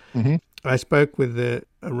days, I spoke with a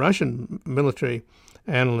Russian military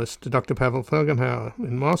analyst, Dr. Pavel Felgenhauer,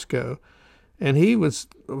 in Moscow, and he was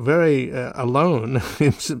very alone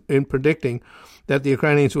in predicting that the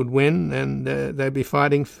Ukrainians would win and they'd be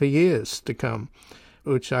fighting for years to come,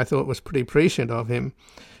 which I thought was pretty prescient of him.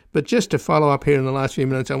 But just to follow up here in the last few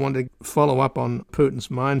minutes, I wanted to follow up on Putin's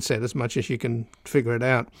mindset as much as you can figure it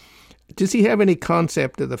out. Does he have any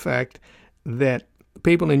concept of the fact that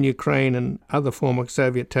people in Ukraine and other former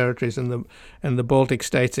Soviet territories and the Baltic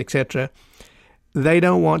states, etc., they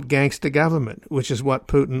don't want gangster government, which is what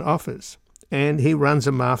Putin offers. And he runs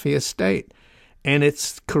a mafia state. And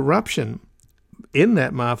it's corruption in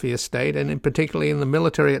that mafia state, and particularly in the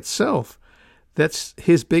military itself, that's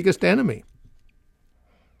his biggest enemy.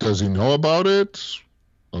 Does he know about it?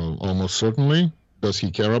 Almost certainly. Does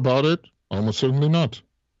he care about it? Almost certainly not.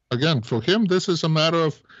 Again, for him, this is a matter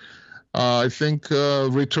of, I think,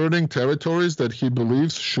 returning territories that he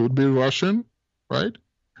believes should be Russian, right?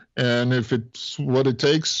 And if it's what it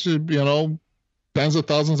takes, tens of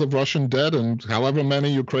thousands of Russian dead and however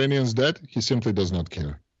many Ukrainians dead, he simply does not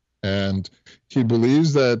care. And he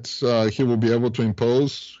believes that he will be able to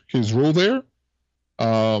impose his rule there.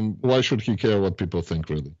 Why should he care what people think,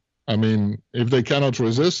 really? I mean, if they cannot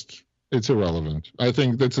resist, it's irrelevant. I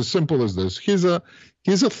think that's as simple as this. He's a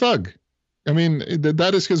thug. I mean,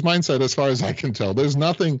 that is his mindset as far as I can tell. There's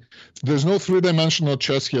no three-dimensional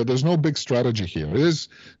chess here. There's no big strategy here.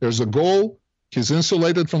 There's a goal. He's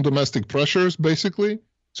insulated from domestic pressures, basically,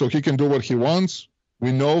 so he can do what he wants.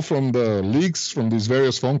 We know from the leaks, from these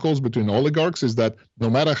various phone calls between oligarchs, is that no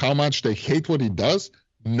matter how much they hate what he does,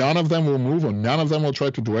 none of them will move or none of them will try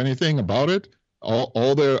to do anything about it.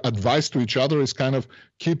 All their advice to each other is kind of,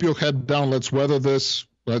 keep your head down, let's weather this.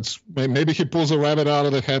 Maybe he pulls a rabbit out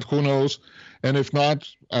of the hat, who knows? And if not,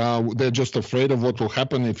 they're just afraid of what will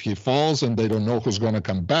happen if he falls, and they don't know who's going to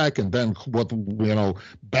come back, and then what,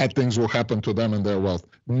 bad things will happen to them and their wealth.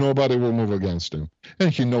 Nobody will move against him.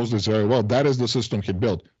 And he knows this very well. That is the system he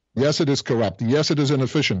built. Yes, it is corrupt. Yes, it is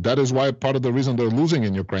inefficient. That is why part of the reason they're losing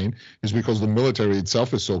in Ukraine is because the military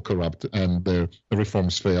itself is so corrupt and their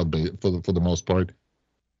reforms failed for the most part.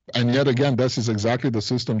 And yet again, this is exactly the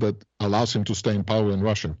system that allows him to stay in power in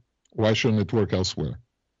Russia. Why shouldn't it work elsewhere?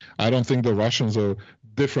 I don't think the Russians are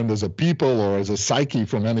different as a people or as a psyche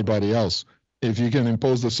from anybody else. If you can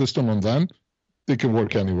impose the system on them, they can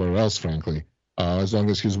work anywhere else, frankly, as long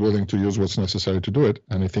as he's willing to use what's necessary to do it.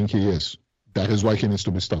 And I think he is. That is why he needs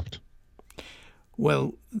to be stopped.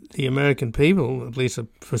 Well, the American people, at least a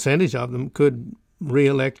percentage of them, could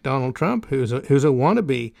re-elect Donald Trump, who's a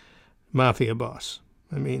wannabe mafia boss.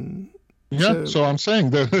 I mean... Yeah, so I'm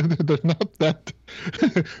saying they're not that...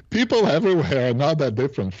 People everywhere are not that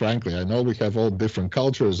different, frankly. I know we have all different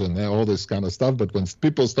cultures and all this kind of stuff, but when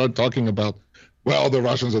people start talking about, well, the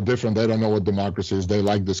Russians are different, they don't know what democracy is, they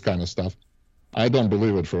like this kind of stuff, I don't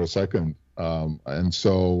believe it for a second. And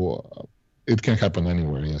so it can happen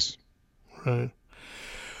anywhere, yes. Right.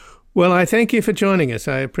 Well, I thank you for joining us.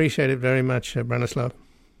 I appreciate it very much, Branislav.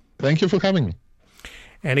 Thank you for having me.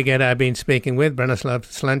 And again, I've been speaking with Branislav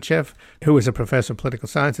Slantchev, who is a professor of political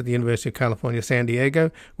science at the University of California, San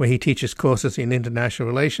Diego, where he teaches courses in international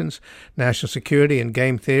relations, national security, and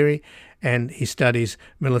game theory, and he studies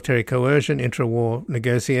military coercion, intra-war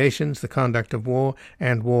negotiations, the conduct of war,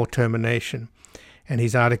 and war termination. And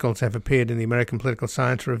his articles have appeared in the American Political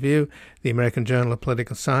Science Review, the American Journal of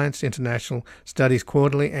Political Science, International Studies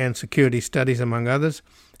Quarterly, and Security Studies, among others.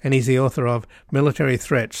 And he's the author of Military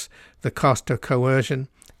Threats, The Cost of Coercion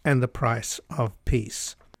and the Price of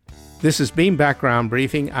Peace. This has been Background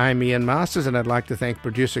Briefing. I'm Ian Masters, and I'd like to thank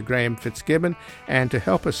producer Graham Fitzgibbon. And to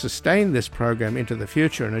help us sustain this program into the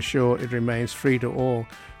future and assure it remains free to all,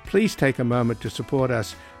 please take a moment to support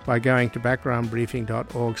us by going to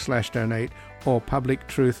backgroundbriefing.org/donate or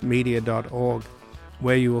publictruthmedia.org,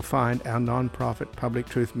 where you will find our non-profit Public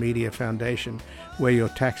Truth Media Foundation, where your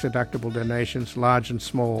tax-deductible donations, large and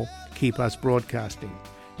small, keep us broadcasting.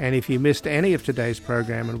 And if you missed any of today's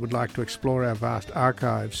program and would like to explore our vast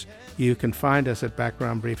archives, you can find us at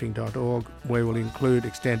backgroundbriefing.org, where we'll include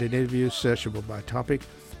extended interviews searchable by topic,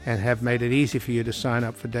 and have made it easy for you to sign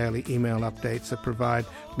up for daily email updates that provide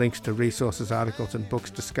links to resources, articles, and books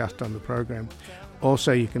discussed on the program.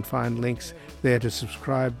 Also, you can find links there to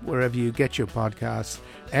subscribe wherever you get your podcasts,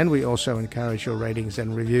 and we also encourage your ratings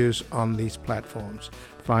and reviews on these platforms.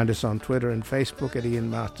 Find us on Twitter and Facebook at Ian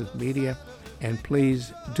Masters Media, and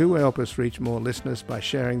please do help us reach more listeners by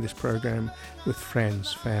sharing this program with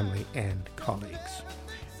friends, family, and colleagues.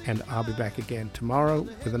 And I'll be back again tomorrow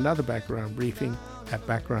with another Background Briefing at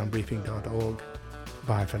backgroundbriefing.org.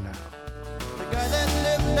 Bye for now. The guy that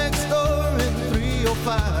lived next door in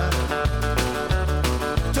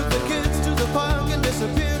 305 took the kids to the park and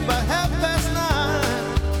disappeared by 9:30.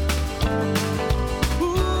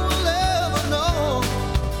 Who will ever know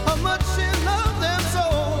how much he loved them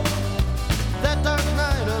so? That dark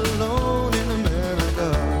night alone in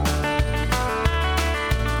America.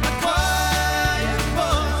 A quiet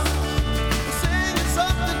voice was singing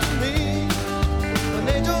something to me, an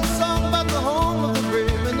angel song about the home of the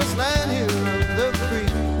brave in this land here of the free.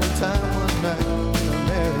 One time, one night in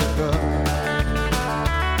America.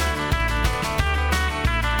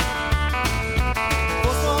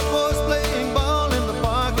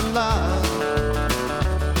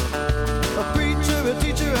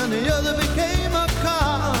 And the other became a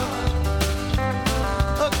car.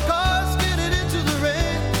 A car skidded into the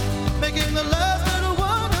rain, making the last little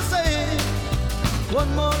one to say,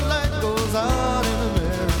 one more light goes out.